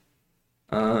 Okay.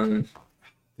 Damn,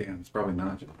 it's probably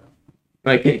not Jim Brown.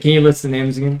 Right, can you list the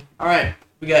names again? All right,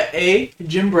 we got A,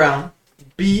 Jim Brown,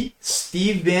 B,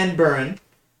 Steve Van Buren,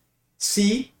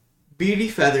 C, Beatty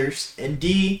Feathers, and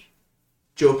D,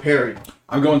 Joe Perry.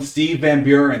 I'm going Steve Van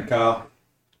Buren, Kyle.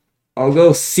 I'll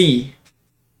go C.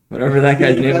 Whatever that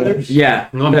guy's Beatty name Feathers? was. Yeah.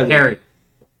 I'm going Feathers. Perry.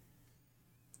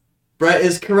 Brett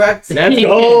is correct. Let's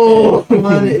go!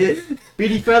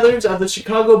 Beatty Feathers of the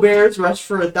Chicago Bears rushed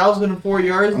for 1,004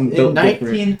 yards I'm in built different.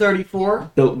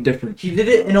 1934. Built different. He did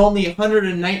it in only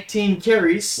 119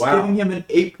 carries, Wow. giving him an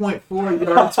 8.4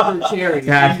 yards per carry.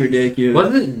 That's ridiculous.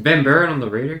 Wasn't Van Buren on the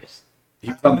Raiders? He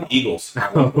was on the Eagles.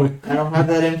 I don't have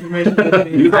that information with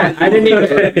me. I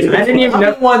didn't even I'm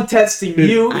know. the one testing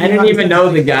you. I didn't even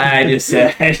know the guy I just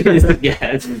said.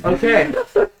 Yes. Okay.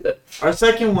 Our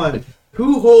second one.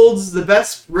 Who holds the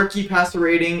best rookie passer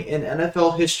rating in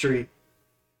NFL history?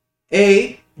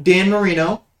 A, Dan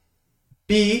Marino.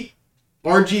 B,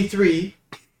 RG3.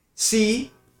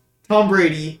 C, Tom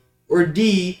Brady. Or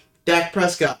D, Dak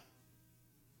Prescott.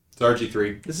 It's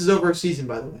RG3. This is over a season,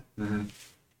 by the way. Mm-hmm.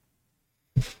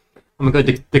 I'm going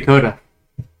to go Dakota.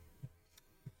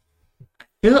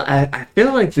 I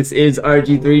feel like this is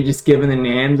RG3 just given the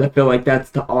names. I feel like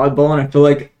that's the oddball, and I feel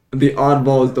like the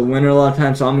oddball is the winner a lot of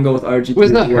times, so I'm going to go with RG3.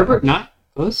 Was that Herbert not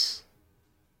close?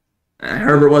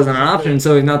 Herbert wasn't an option,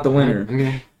 so he's not the winner.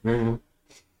 Okay. Fair enough.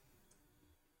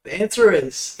 The answer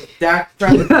is Dak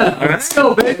Prescott. Let's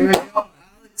go, There we go.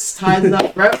 Alex ties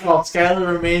up Brett while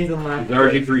Skylar remains in last. Is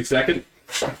RG3 second?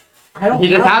 I don't He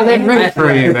didn't have that ready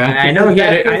for you, man. I know he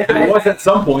had It a, was at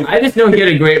some point. I just know he had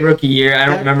a great rookie year. I don't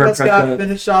Dak remember Prescott Prescott.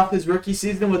 finished off his rookie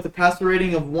season with a passer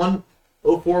rating of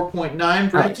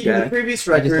 104.9, breaking the Okay. previous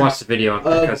I just record watched the video on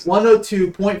of podcast.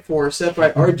 102.4 set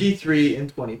by RG3 in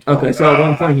 2012. Okay, so at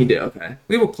one point he did. Okay,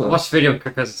 we were close. Watch the video on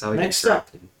Kirk Cousins how he Next gets up,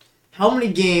 how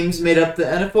many games made up the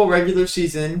NFL regular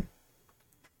season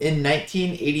in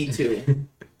 1982?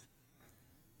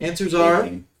 Answers are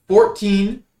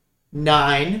 14,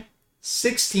 9,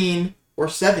 16, or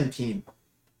 17.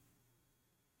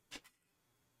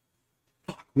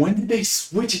 When did they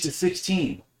switch it to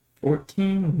 16?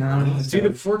 14, 9, It's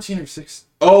either 14 or 16.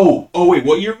 Oh, wait,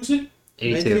 what year was it?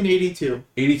 82. 1982.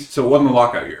 80. So it wasn't the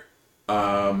lockout year.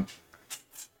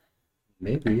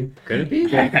 Maybe. Could it be?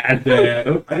 I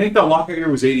think the lockout year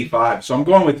was 85. So I'm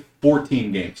going with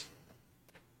 14 games.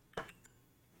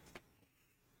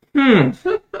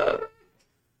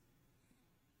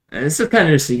 This is kind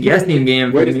of just a guessing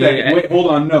game for Wait a me. second. Wait, hold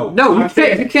on. No. No, you I'm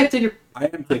can't. You can't take your. I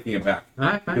am taking it back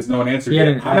Alright, fine. because no one answered Yeah,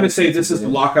 yet. no, I'm going to say this is the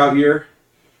lockout year.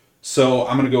 So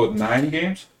I'm going to go with 9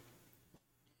 games.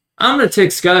 I'm gonna take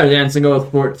Skylar's answer and go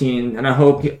with 14, and I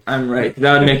hope I'm right. 'Cause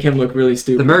that would make him look really The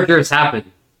stupid. merger has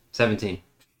happened. 17.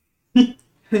 You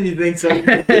think so?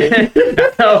 That's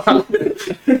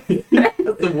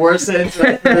the worst answer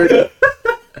I've heard.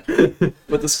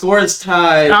 But the score is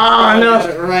tied. Oh,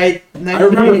 no. Right. I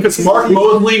remember because Mark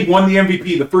Mosley won the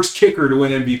MVP, the first kicker to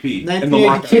win MVP in the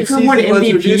lockout. Kicker season won was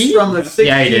MVP? reduced from a 16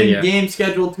 Yeah, he did, yeah. game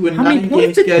schedule to a How many 9 game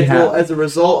points did he schedule have? as a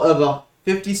result of a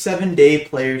 57-day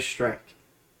player strike.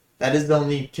 That is the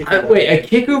only kicker. Wait, a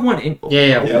kicker won in.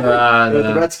 Yeah.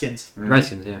 The Redskins.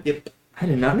 Redskins, yeah. Yep. I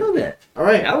did not know that. All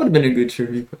right. That would have been a good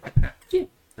trivia.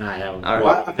 I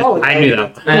knew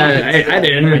that. I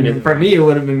didn't. For me, it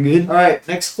would have been good. All right,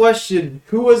 next question.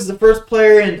 Who was the first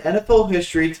player in NFL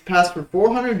history to pass for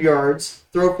 400 yards,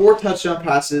 throw 4 touchdown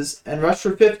passes, and rush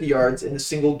for 50 yards in a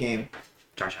single game?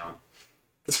 Josh Allen.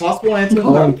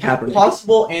 The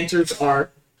possible answers are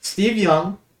Steve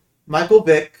Young, Michael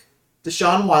Vick,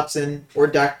 Deshaun Watson, or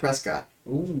Dak Prescott.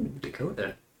 Ooh,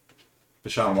 Dakota.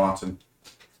 Deshaun Watson.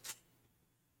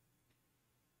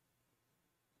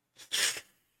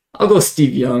 I'll go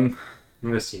Steve Young. I'm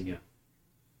going to see you.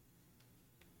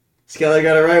 Skylar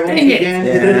got it right once Dang it. again.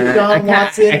 Yeah, Deshaun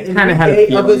Watson in kinda had a week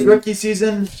 8 of his feeling. rookie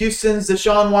season. Houston's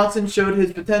Deshaun Watson showed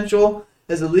his potential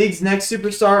as the league's next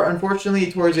superstar. Unfortunately,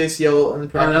 he tore his ACL in the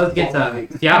practice. That was against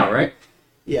Seattle, right?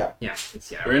 Yeah. Yeah, it's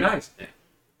Seattle. Very nice. Yeah.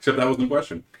 Except that wasn't the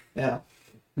question. Yeah.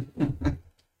 All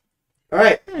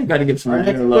right. I gotta give some Our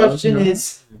next love, question you know?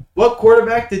 is, what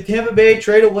quarterback did Tampa Bay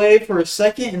trade away for a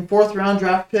 2nd and 4th round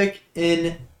draft pick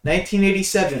in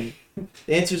 1987?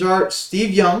 The answers are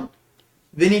Steve Young,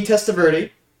 Vinny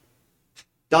Testaverde,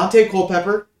 Dante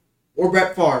Culpepper, or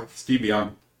Brett Favre. Steve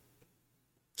Young.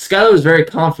 Skylar was very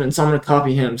confident, so I'm gonna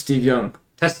copy him, Steve Young.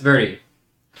 Testaverde.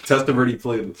 Testaverde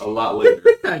played a lot later.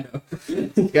 I know.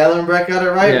 Skylar and Brett got it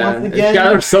right once again.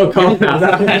 Skylar was so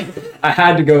confident. I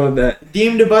had to go with that.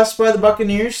 Deemed a bust by the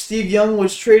Buccaneers, Steve Young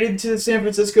was traded to the San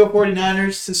Francisco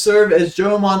 49ers to serve as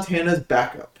Joe Montana's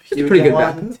backup. He would pretty go good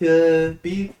on backup. to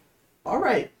be all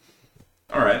right.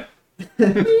 All right.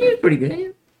 He's pretty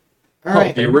good. All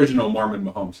right. The original Marvin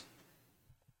Mahomes.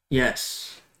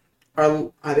 Yes.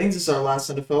 I think this is our last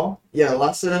NFL. Yeah,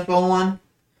 last NFL one.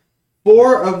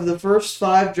 4 of the first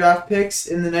 5 draft picks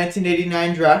in the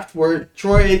 1989 draft were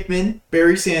Troy Aikman,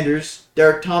 Barry Sanders,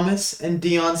 Derek Thomas, and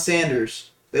Deion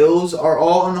Sanders. Those are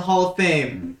all in the Hall of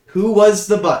Fame. Who was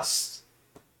the bust?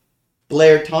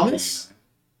 Blair Thomas,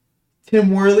 Tim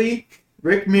Worley,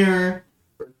 Rick Mirror,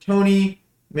 or Tony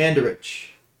Mandarich?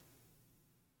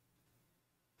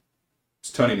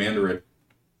 It's Tony Mandarich.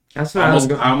 That's what I was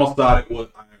going. I almost thought it was.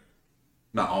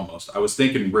 Not almost. I was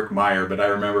thinking Rick Meyer, but I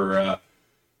remember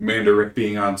Mandarich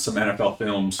being on some NFL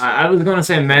films. I was gonna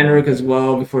say Mandarich as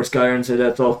well before Skylar said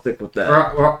that, so I'll stick with that.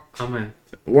 I'm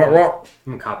gonna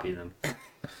copy them.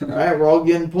 All right, we're all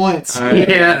getting points. All right.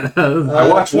 Yeah. I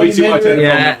watched way too much NFL.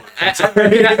 Yeah,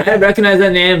 I recognize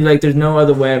that name. Like, there's no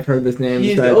other way I've heard this name.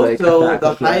 He's besides, like, also fact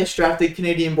the of that. highest drafted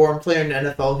Canadian-born player in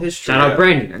NFL history. Shout out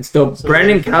Brandon. And still, So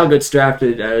Brandon there's Cal gets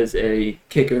drafted as a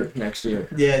kicker next year.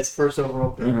 Yeah, it's first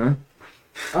overall pick. Uh-huh.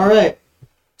 All right.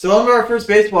 So on to our first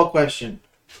baseball question.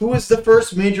 Who was the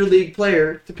first major league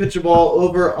player to pitch a ball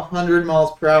over 100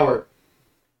 miles per hour?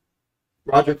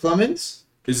 Roger Clemens,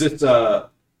 Is it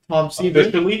Tom Seaver,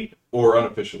 officially or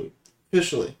unofficially?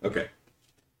 officially. Okay.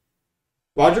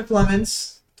 Roger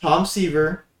Clemens, Tom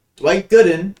Seaver, Dwight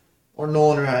Gooden, or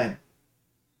Nolan Ryan?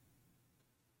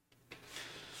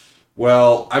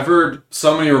 Well, I've heard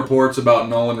so many reports about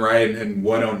Nolan Ryan in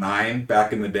 109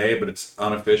 back in the day, but it's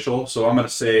unofficial. So I'm gonna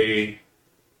say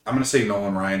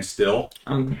Nolan Ryan still.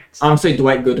 I'm gonna say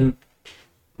Dwight Gooden. I'm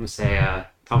gonna say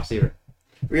Tom Seaver.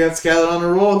 We got Skylar on a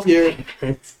roll here.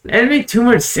 That didn't make too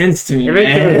much sense to me,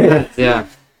 man. Yeah.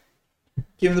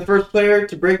 Give him the first player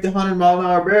to break the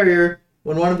 100-mile-an-hour barrier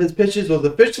when one of his pitches was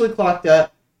officially clocked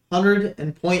at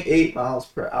 100.8 miles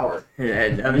per hour.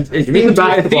 It's the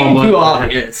basketball too one.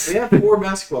 obvious. We have 4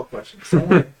 basketball questions. Don't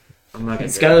worry. I'm not gonna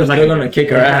Skylar's still gonna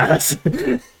kick our ass.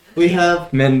 We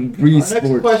have Men, our breathe next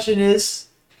sports. question is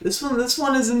this one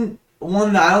isn't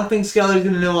one that I don't think Skylar's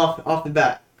gonna know off the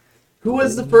bat. Who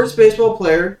was the first baseball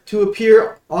player to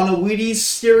appear on a Wheaties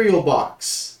cereal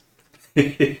box?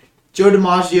 Joe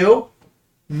DiMaggio,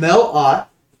 Mel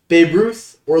Ott, Babe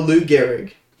Ruth, or Lou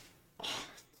Gehrig?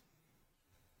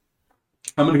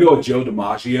 I'm gonna go with Joe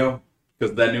DiMaggio because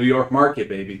of that New York market,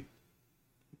 baby.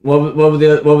 What were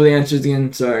the answers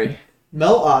again? Sorry.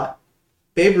 Mel Ott,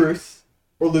 Babe Ruth,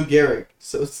 or Lou Gehrig.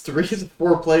 So it's 3 of the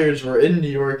 4 players were in New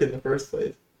York in the first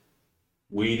place.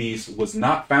 Wheaties was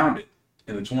not founded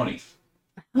in the 20s.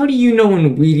 How do you know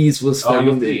when Wheaties was Oh,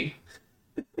 you'll founded? see.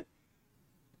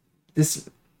 This.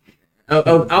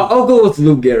 I'll go with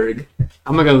Lou Gehrig.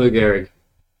 I'm gonna go Lou Gehrig.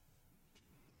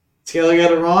 Skylar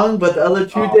got it wrong, but the other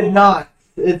 2 did not.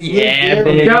 It's Lou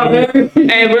Gehrig. baby.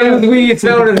 Hey, where was Wheaties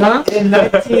founded, huh? In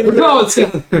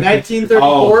 1934,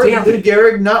 Oh, damn. Lou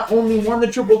Gehrig not only won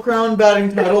the Triple Crown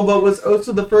batting title, but was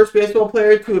also the first baseball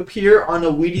player to appear on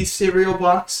a Wheaties cereal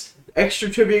box. Extra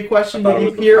trivia question, I thought did it he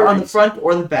was the appear on the 40s. front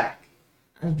or the back?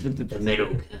 The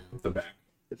middle. The back.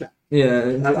 Yeah.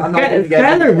 I'm not gonna get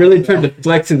Skylar into really that. tried to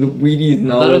flex his Wheaties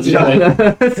knowledge.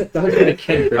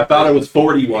 I thought it was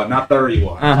 41, not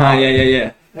 31.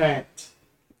 Yeah. Alright.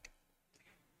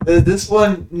 This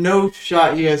one, no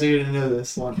shot you guys are going to know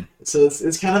this one. So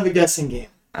it's kind of a guessing game.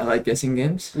 I like guessing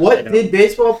games. What did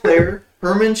baseball player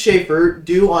Herman Schaefer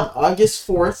do on August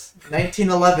 4th,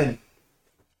 1911?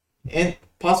 And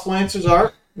possible answers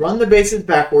are run the bases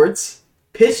backwards,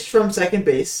 pitched from second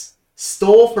base,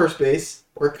 stole first base,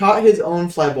 or caught his own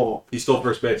fly ball. He stole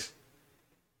first base.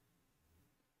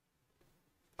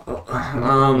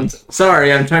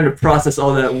 Sorry, I'm trying to process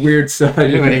all that weird stuff.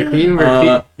 Anyway, can you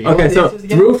repeat? Okay, so Answers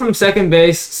again? threw from second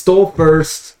base, stole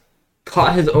first,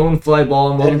 caught his own fly ball,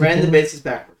 and what And was ran it? the bases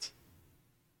backwards.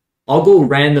 I'll go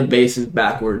ran the bases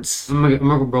backwards. I'm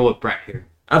gonna roll with Brett here.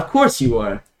 Of course you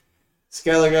are.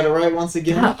 Skylar got it right once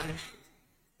again.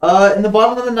 In the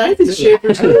bottom of the ninth,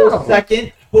 Schaefer stole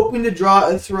second, hoping to draw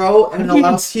a throw and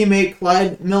allow teammate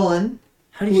Clyde Millen,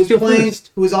 How who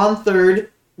was on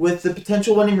third, with the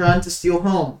potential winning run to steal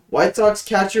home. White Sox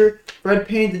catcher Fred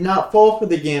Payne did not fall for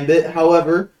the gambit,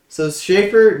 however, so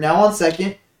Schaefer, now on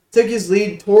second, took his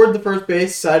lead toward the first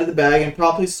base side of the bag and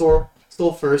promptly stole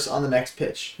first on the next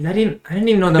pitch. I didn't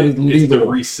even know that was It's to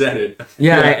legal. reset it.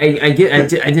 Yeah, I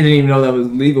didn't even know that was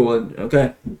legal.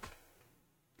 Okay.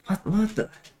 What the?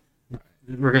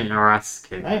 We're getting our ass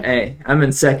kicked. Right. Hey, I'm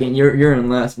in second. You're in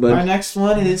last, Our but next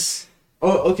one is...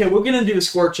 Oh, okay, we're going to do a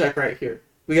score check right here.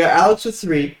 We got Alex with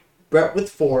 3, Brett with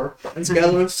 4, and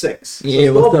Skylar with 6. Yeah,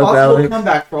 so what's still a up, possible Alex?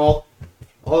 comeback for all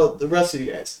the rest of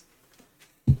you guys.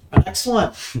 Our next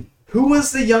one. Who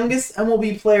was the youngest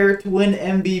MLB player to win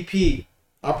MVP?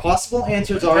 Our possible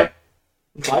answers are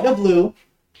Vida Blue,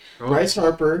 Bryce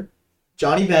Harper,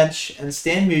 Johnny Bench, and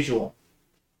Stan Musial.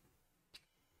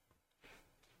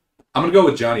 I'm going to go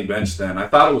with Johnny Bench then. I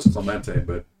thought it was Clemente,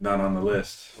 but not on the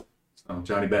list. So,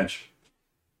 Johnny Bench.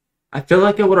 I feel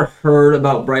like I would have heard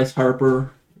about Bryce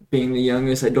Harper being the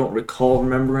youngest. I don't recall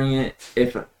remembering it.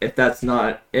 If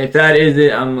that is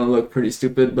it, I'm gonna look pretty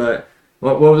stupid. But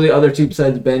what were the other two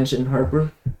besides Bench and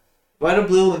Harper? Vida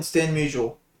Blue and Stan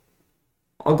Musial.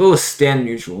 I'll go with Stan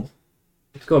Musial.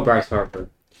 Let's go Bryce Harper.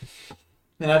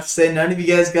 And I have to say, none of you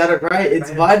guys got it right.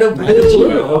 It's Vida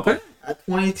Blue. Okay. At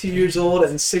 22 years old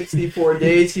and 64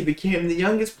 days, he became the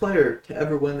youngest player to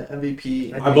ever win the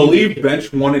MVP. I believe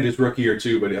Bench won it his rookie year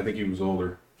too, but I think he was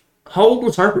older. How old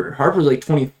was Harper? Harper's like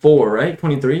 24, right?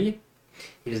 23?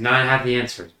 He does not have the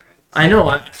answers, Brett. I know.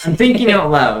 I'm thinking out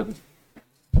loud.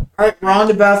 Alright, we're on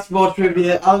to basketball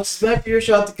trivia. I'll expect your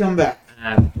shot to come back.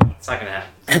 It's not gonna happen.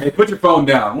 Hey, put your phone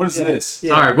down. What is this?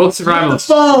 Yeah. Sorry, Wilson Ramos.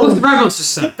 Flip the phone. Wilson Ramos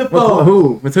just said. The With phone.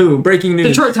 who? With who? Breaking news.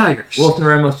 Detroit Tigers. Wilson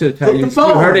Ramos to the Flip the Tigers. phone.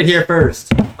 You heard it here first.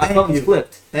 Thank you.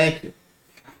 Flipped. Thank you.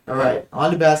 Alright,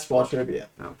 on to basketball trivia.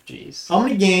 Oh, jeez. How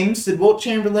many games did Wilt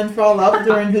Chamberlain fall out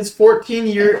during his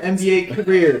 14-year NBA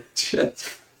career?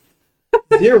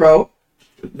 0,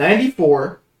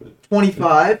 94,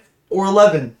 25, or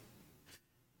 11?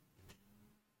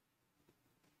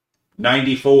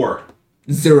 94.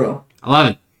 0.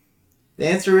 11. The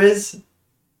answer is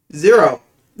 0.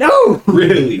 No!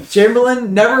 Really?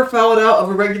 Chamberlain never fouled out of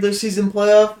a regular season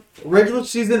or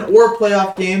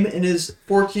playoff game in his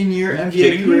 14-year NBA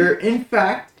kidding me? career. In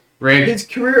fact, Rigged. his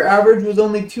career average was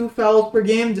only 2 fouls per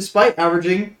game, despite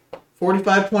averaging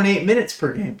 45.8 minutes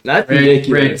per game. That's Rigged.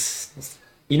 ridiculous.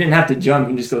 You didn't have to jump.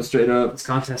 You can just go straight up. This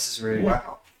contest is rigged.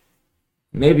 Wow.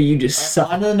 Maybe you just On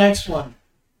suck. to the next one.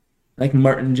 Like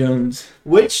Martin Jones.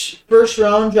 Which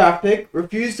first-round draft pick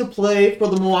refused to play for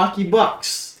the Milwaukee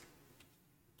Bucks?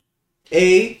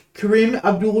 A. Kareem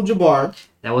Abdul-Jabbar.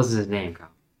 That wasn't his name, Kyle.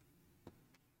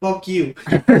 Fuck you.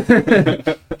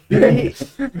 B.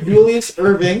 Julius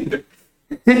Irving.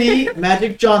 C.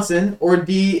 Magic Johnson. Or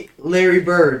D. Larry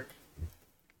Bird.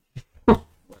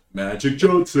 Magic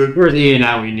Johnson. Where's Ian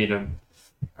now? We need him.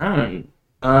 I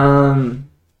don't.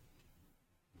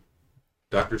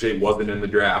 Dr. J wasn't in the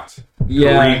draft.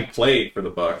 Yeah. Kareem played for the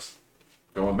Bucks.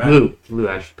 Going back. Blue,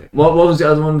 I should pick. What was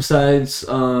the other one besides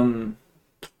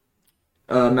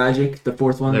Magic? The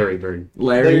fourth one. Larry Bird.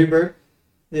 Larry Bird.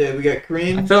 Yeah, we got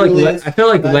Kareem. I feel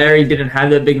like Magic. Larry didn't have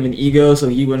that big of an ego, so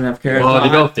he wouldn't have cared. Well, they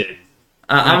both did.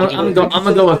 I'm gonna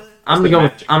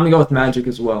go with Magic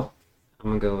as well.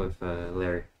 I'm gonna go with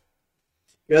Larry.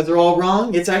 You guys are all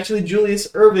wrong. It's actually Julius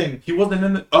Irving. He wasn't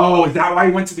in the... Oh, is that why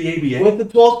he went to the ABA? With the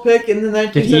 12th pick in the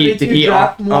Did he 1972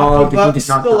 draft, Milwaukee did he Bucks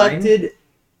not selected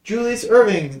Julius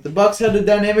Irving. The Bucks had a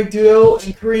dynamic duo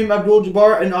in Kareem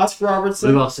Abdul-Jabbar and Oscar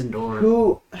Robertson, Lou Alcindor.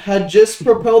 who had just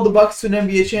propelled the Bucks to an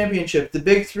NBA championship. The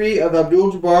big three of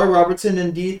Abdul-Jabbar, Robertson,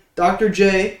 and Dr.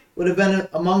 J would have been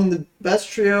among the best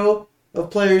trio of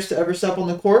players to ever step on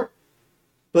the court.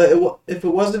 But if it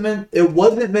wasn't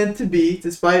meant to be.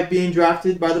 Despite being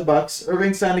drafted by the Bucks,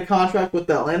 Irving signed a contract with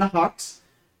the Atlanta Hawks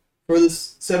for the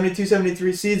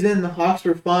 72-73 season. The Hawks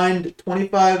were fined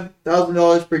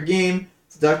 $25,000 per game.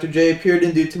 Dr. J appeared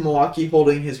in due to Milwaukee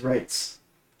holding his rights.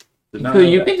 So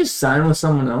you can just sign with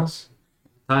someone else?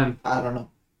 Time. I don't know.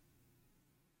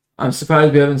 I'm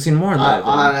surprised we haven't seen more of that.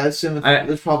 I assume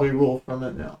there's probably a rule from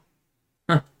it now.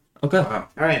 Okay. Wow.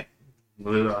 All right.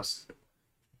 We lost.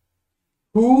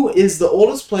 Who is the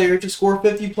oldest player to score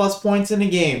 50-plus points in a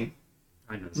game?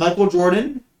 I know. Michael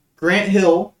Jordan, Grant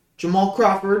Hill, Jamal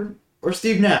Crawford, or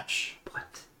Steve Nash?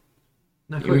 What?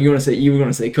 You were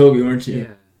gonna say Kobe, weren't you? Yeah.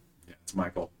 Yeah, it's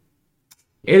Michael.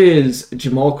 It is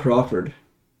Jamal Crawford.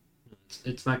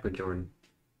 It's Michael Jordan.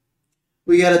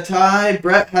 We got a tie.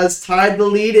 Brett has tied the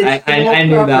lead. It's I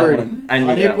knew that one. On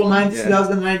April 9th,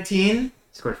 2019,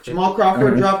 Scored 50. Jamal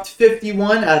Crawford dropped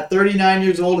 51 at 39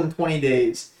 years old in 20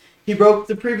 days. He broke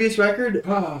the previous record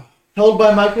held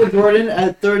by Michael Jordan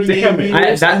at 38 Damn it.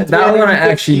 years and That one I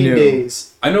actually 315 knew.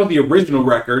 days. I know the original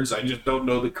records. I just don't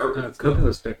know the current. Kobe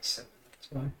was 57.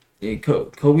 That's why. Yeah,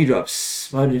 Kobe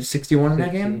drops, what, 61 in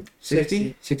that game?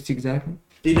 60. 60 exactly.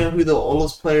 Do you know who the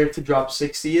oldest player to drop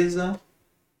 60 is, though?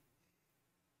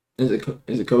 Is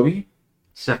it Kobe?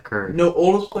 Steph Curry. No,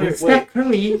 oldest player. Steph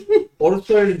Curry. Oldest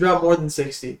player to drop more than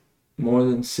 60. More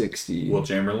than 60. Will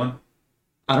Chamberlain?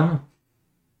 I don't know.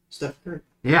 Steph Curry.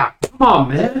 Yeah. Come on,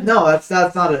 man. No, that's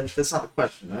not a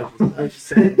question. I just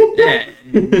saying. Yeah.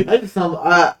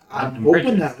 I'm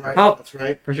hoping that right. How- That's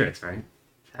right. For sure it's right.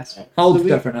 That's How old is So we-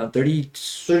 Steph right now? 30,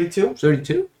 32,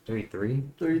 32? 33.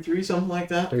 33, something like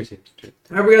that. 36.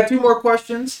 All right, we got 2 more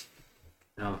questions.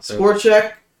 No, so Score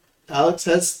check. Alex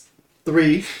has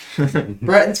 3.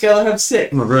 Brett and Skylar have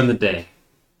 6. I'm gonna ruin the day.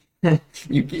 It's So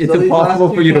these impossible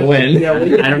last for two you to questions- win.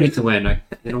 Yeah, I don't need to win.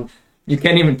 They don't. You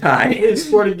can't even tie. they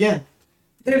scored again.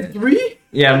 They have 3?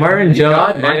 Yeah, Martin Thank Jones.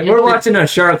 God, Martin We're Jones- watching a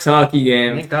Sharks hockey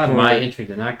game. Thank God my entry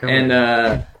did not go.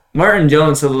 And Martin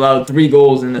Jones has allowed 3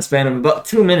 goals in the span of about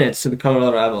 2 minutes to the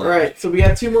Colorado Avalanche. All right, so we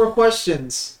got 2 more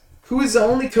questions. Who is the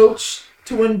only coach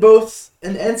to win both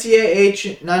an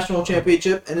NCAA national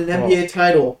championship and an NBA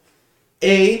title?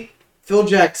 A. Phil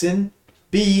Jackson.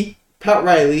 B. Pat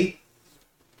Riley.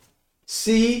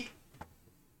 C.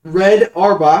 Red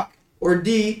Auerbach. Or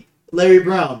D. Larry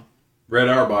Brown. Red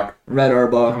Auerbach. Red I'm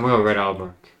Auerbach. gonna go Red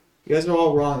Auerbach. You guys are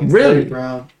all wrong. It's Really? Larry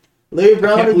Brown. Larry I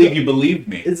Brown can't believe you believed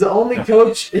me. is the only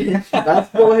coach in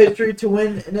basketball history to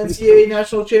win an NCAA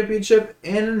national championship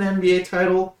and an NBA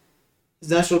title. His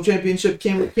national championship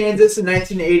came with Kansas in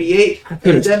 1988. And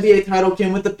his NBA title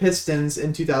came with the Pistons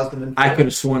in 2004. I could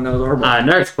have sworn that was Auerbach.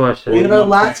 Next question. We got our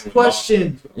last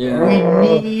question. Yeah.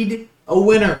 We need a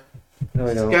winner. No,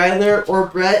 I don't. Skylar or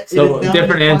Brett. So it is down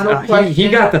different to the final answer. He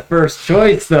question. got the first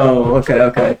choice though.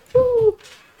 Okay.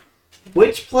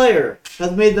 Which player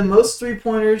has made the most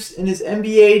 3-pointers in his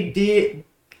NBA Debut.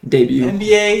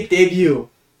 debut?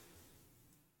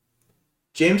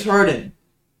 James Harden,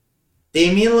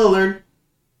 Damian Lillard,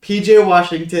 PJ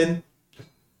Washington,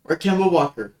 or Kemba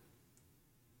Walker?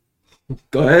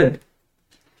 Go ahead.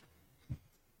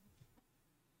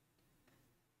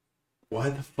 Why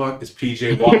the fuck is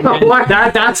PJ Walker? What?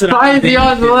 That's why is he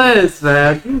on the list,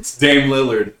 man? It's Dame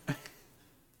Lillard.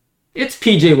 It's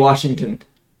PJ Washington.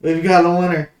 We've got a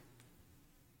winner.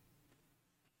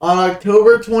 On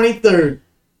October 23rd,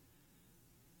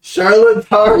 Charlotte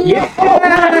Hornets.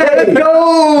 Yeah!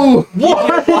 Go!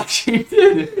 What?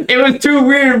 Washington. It was too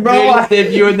weird, Made bro. his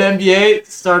debut in the NBA,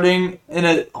 starting in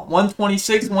a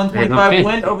 126-125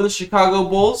 win over the Chicago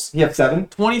Bulls. You have 7?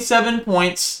 27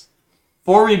 points,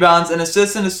 4 rebounds, an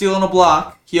assist and a steal and a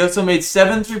block. He also made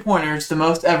 7 3-pointers, the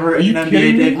most ever in you an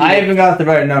kidding NBA me? debut. I even got the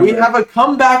right number. We have a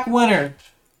comeback winner.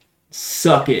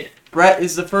 Suck it. Brett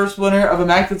is the first winner of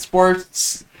Immaculate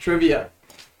Sports Trivia.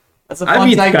 That's a I fun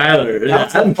beat segment. Skylar.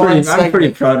 That's a I'm fun pretty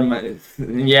segment. proud of my.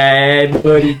 Yeah,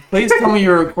 buddy. Please tell me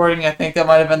you're recording. I think that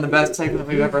might have been the best segment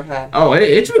we've ever had. Oh,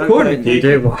 it's recorded. Okay.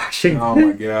 PJ Washington. Oh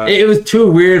my god. It was too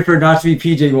weird for it not to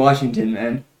be PJ Washington,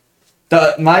 man.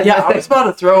 My was about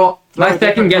to throw my a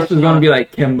second different guess was person going to on. be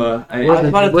like Kimba. I was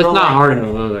about to It was throw not like- hard in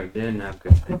Lillard. They didn't have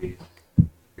good debuts.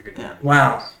 Yeah.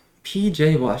 Wow.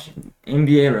 PJ Washington,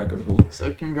 NBA record holder.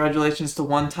 So congratulations to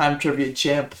one-time trivia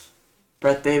champ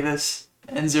Brett Davis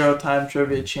and zero-time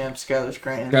trivia champ Skylar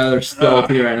Scranton. Skylar's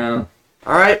salty right now.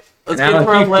 All right, let's Now get to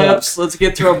our keep layups. Let's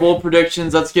get to our bold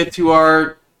predictions. Let's get to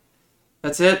our.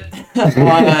 That's it.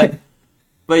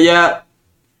 But yeah,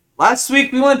 last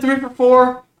week we went 3 for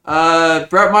 4.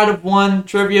 Brett might have won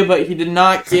trivia, but he did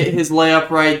not get his layup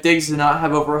right. Diggs did not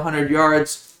have over 100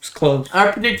 yards. It's close.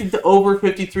 I predicted the over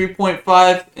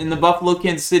 53.5 in the Buffalo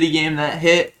Kansas City game that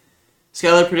hit.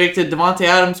 Skylar predicted Devontae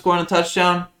Adams scoring a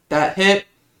touchdown. That hit.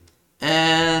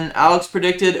 And Alex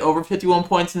predicted over 51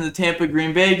 points in the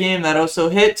Tampa-Green Bay game. That also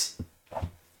hit.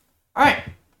 Alright,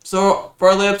 so for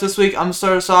our layups this week, I'm going to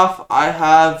start us off. I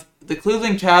have the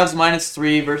Cleveland Cavs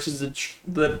 -3 versus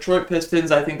the Detroit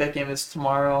Pistons. I think that game is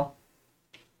tomorrow.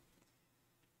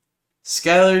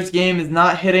 Skylar's game is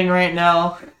not hitting right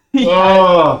now. He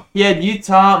had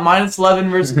Utah -11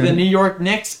 versus the New York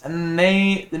Knicks, and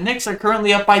the Knicks are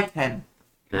currently up by 10.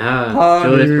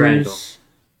 Julius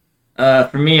Randle.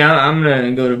 For me, I'm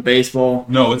gonna go to baseball.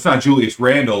 No, it's not Julius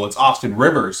Randle. It's Austin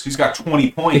Rivers. He's got 20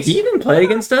 Did points. he even play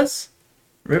against us?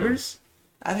 Rivers?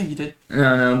 I think he did.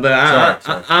 No, but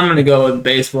Sorry. I'm gonna go with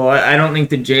baseball. I don't think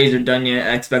the Jays are done yet.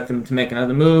 I expect them to make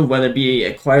another move, whether it be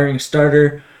acquiring a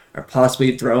starter or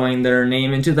possibly throwing their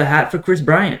name into the hat for Chris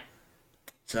Bryant.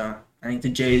 So I think the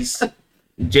Jays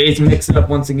mix it up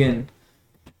once again.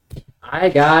 I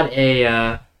got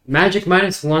a Magic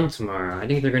 -1 tomorrow. I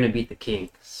think they're going to beat the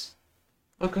Kings.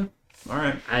 Okay. All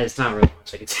right. It's not really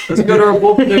much I can say. Let's go to our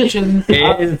bold predictions.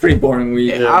 It's a pretty boring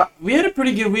week. We had a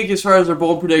pretty good week as far as our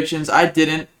bold predictions. I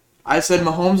didn't. I said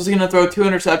Mahomes was going to throw 2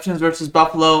 interceptions versus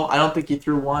Buffalo. I don't think he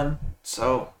threw one.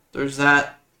 So there's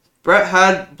that. Brett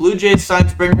had Blue Jays sign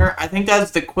Springer. I think that's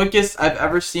the quickest I've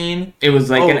ever seen. It was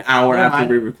like an hour never after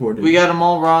mind. we recorded. We got them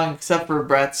all wrong except for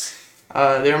Brett's.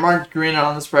 They were marked green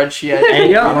on the spreadsheet.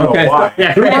 Hey, yo, I don't know okay. why.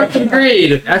 Yeah, who marked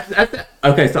agreed?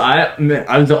 Okay, so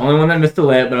I was the only one that missed the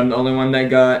layup, but I'm the only one that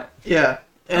got. Yeah,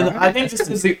 and I think this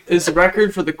is the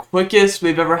record for the quickest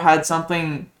we've ever had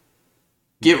something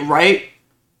get right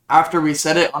after we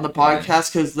said it on the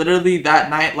podcast. Because literally that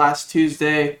night, last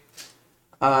Tuesday,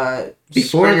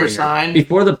 Springer signed.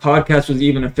 Before the podcast was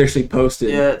even officially posted.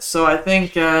 Yeah, so I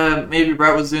think maybe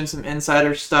Brett was doing some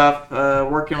insider stuff,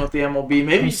 working with the MLB.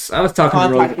 Maybe I was talking to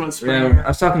contacting with Springer. I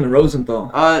was talking to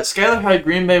Rosenthal. Skylar had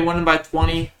Green Bay winning by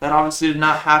 20. That obviously did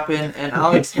not happen. And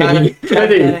Alex had Kenny.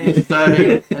 Kenny,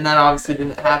 and that obviously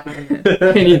didn't happen.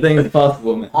 Anything is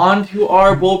possible, man. On to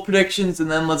our bold predictions, and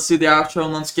then let's do the outro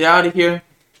and let's get out of here.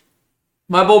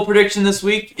 My bold prediction this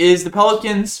week is the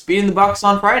Pelicans beating the Bucks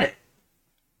on Friday.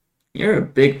 You're a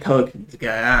big Pelicans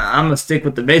guy. I'm going to stick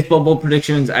with the baseball bowl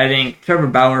predictions. I think Trevor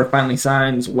Bauer finally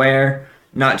signs where.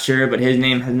 Not sure, but his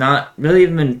name has not really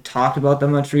even been talked about that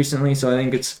much recently, so I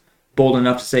think it's bold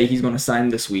enough to say he's going to sign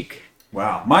this week.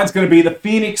 Wow. Mine's going to be the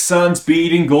Phoenix Suns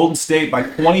beating Golden State by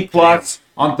 20+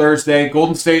 on Thursday.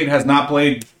 Golden State has not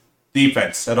played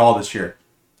defense at all this year.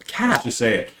 Let's Cat. just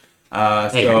say it.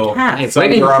 Hey, Suns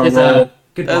Wiggins are on a is roll. a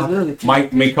good That's blocker. really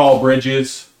Mikal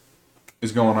Bridges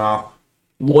is going off.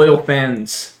 Loyal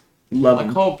fans love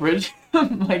him.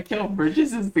 Michael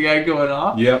Bridges is the guy going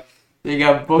off. Yep. They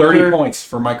got Booker. 30 points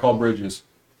for Mikal Bridges.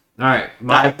 All right,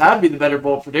 That'd be the better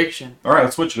bold prediction. All right,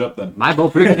 let's switch it up then. my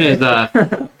bold prediction is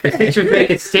the Sixers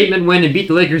make a statement win and beat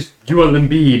the Lakers. Joel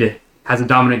Embiid has a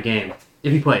dominant game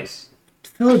if he plays.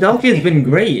 Philadelphia's been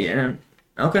great.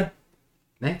 Okay.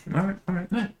 Hey, All right.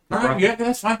 All right, yeah,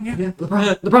 that's fine. Yeah.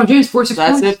 LeBron James 46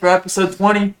 That's points. it for episode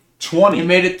 20. We 20.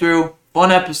 made it through.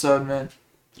 Fun episode, man.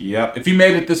 Yep. If you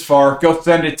made it this far, go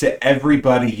send it to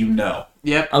everybody you know.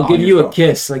 Yep. I'll On give your you a phone.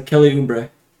 kiss like Kelly Oubre.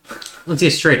 Let's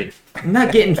get traded. I'm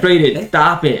not getting traded.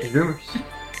 Stop it. Rumors.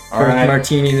 All right.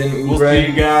 Martini, then We'll Oubre.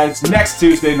 see you guys next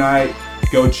Tuesday night.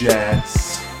 Go Jets.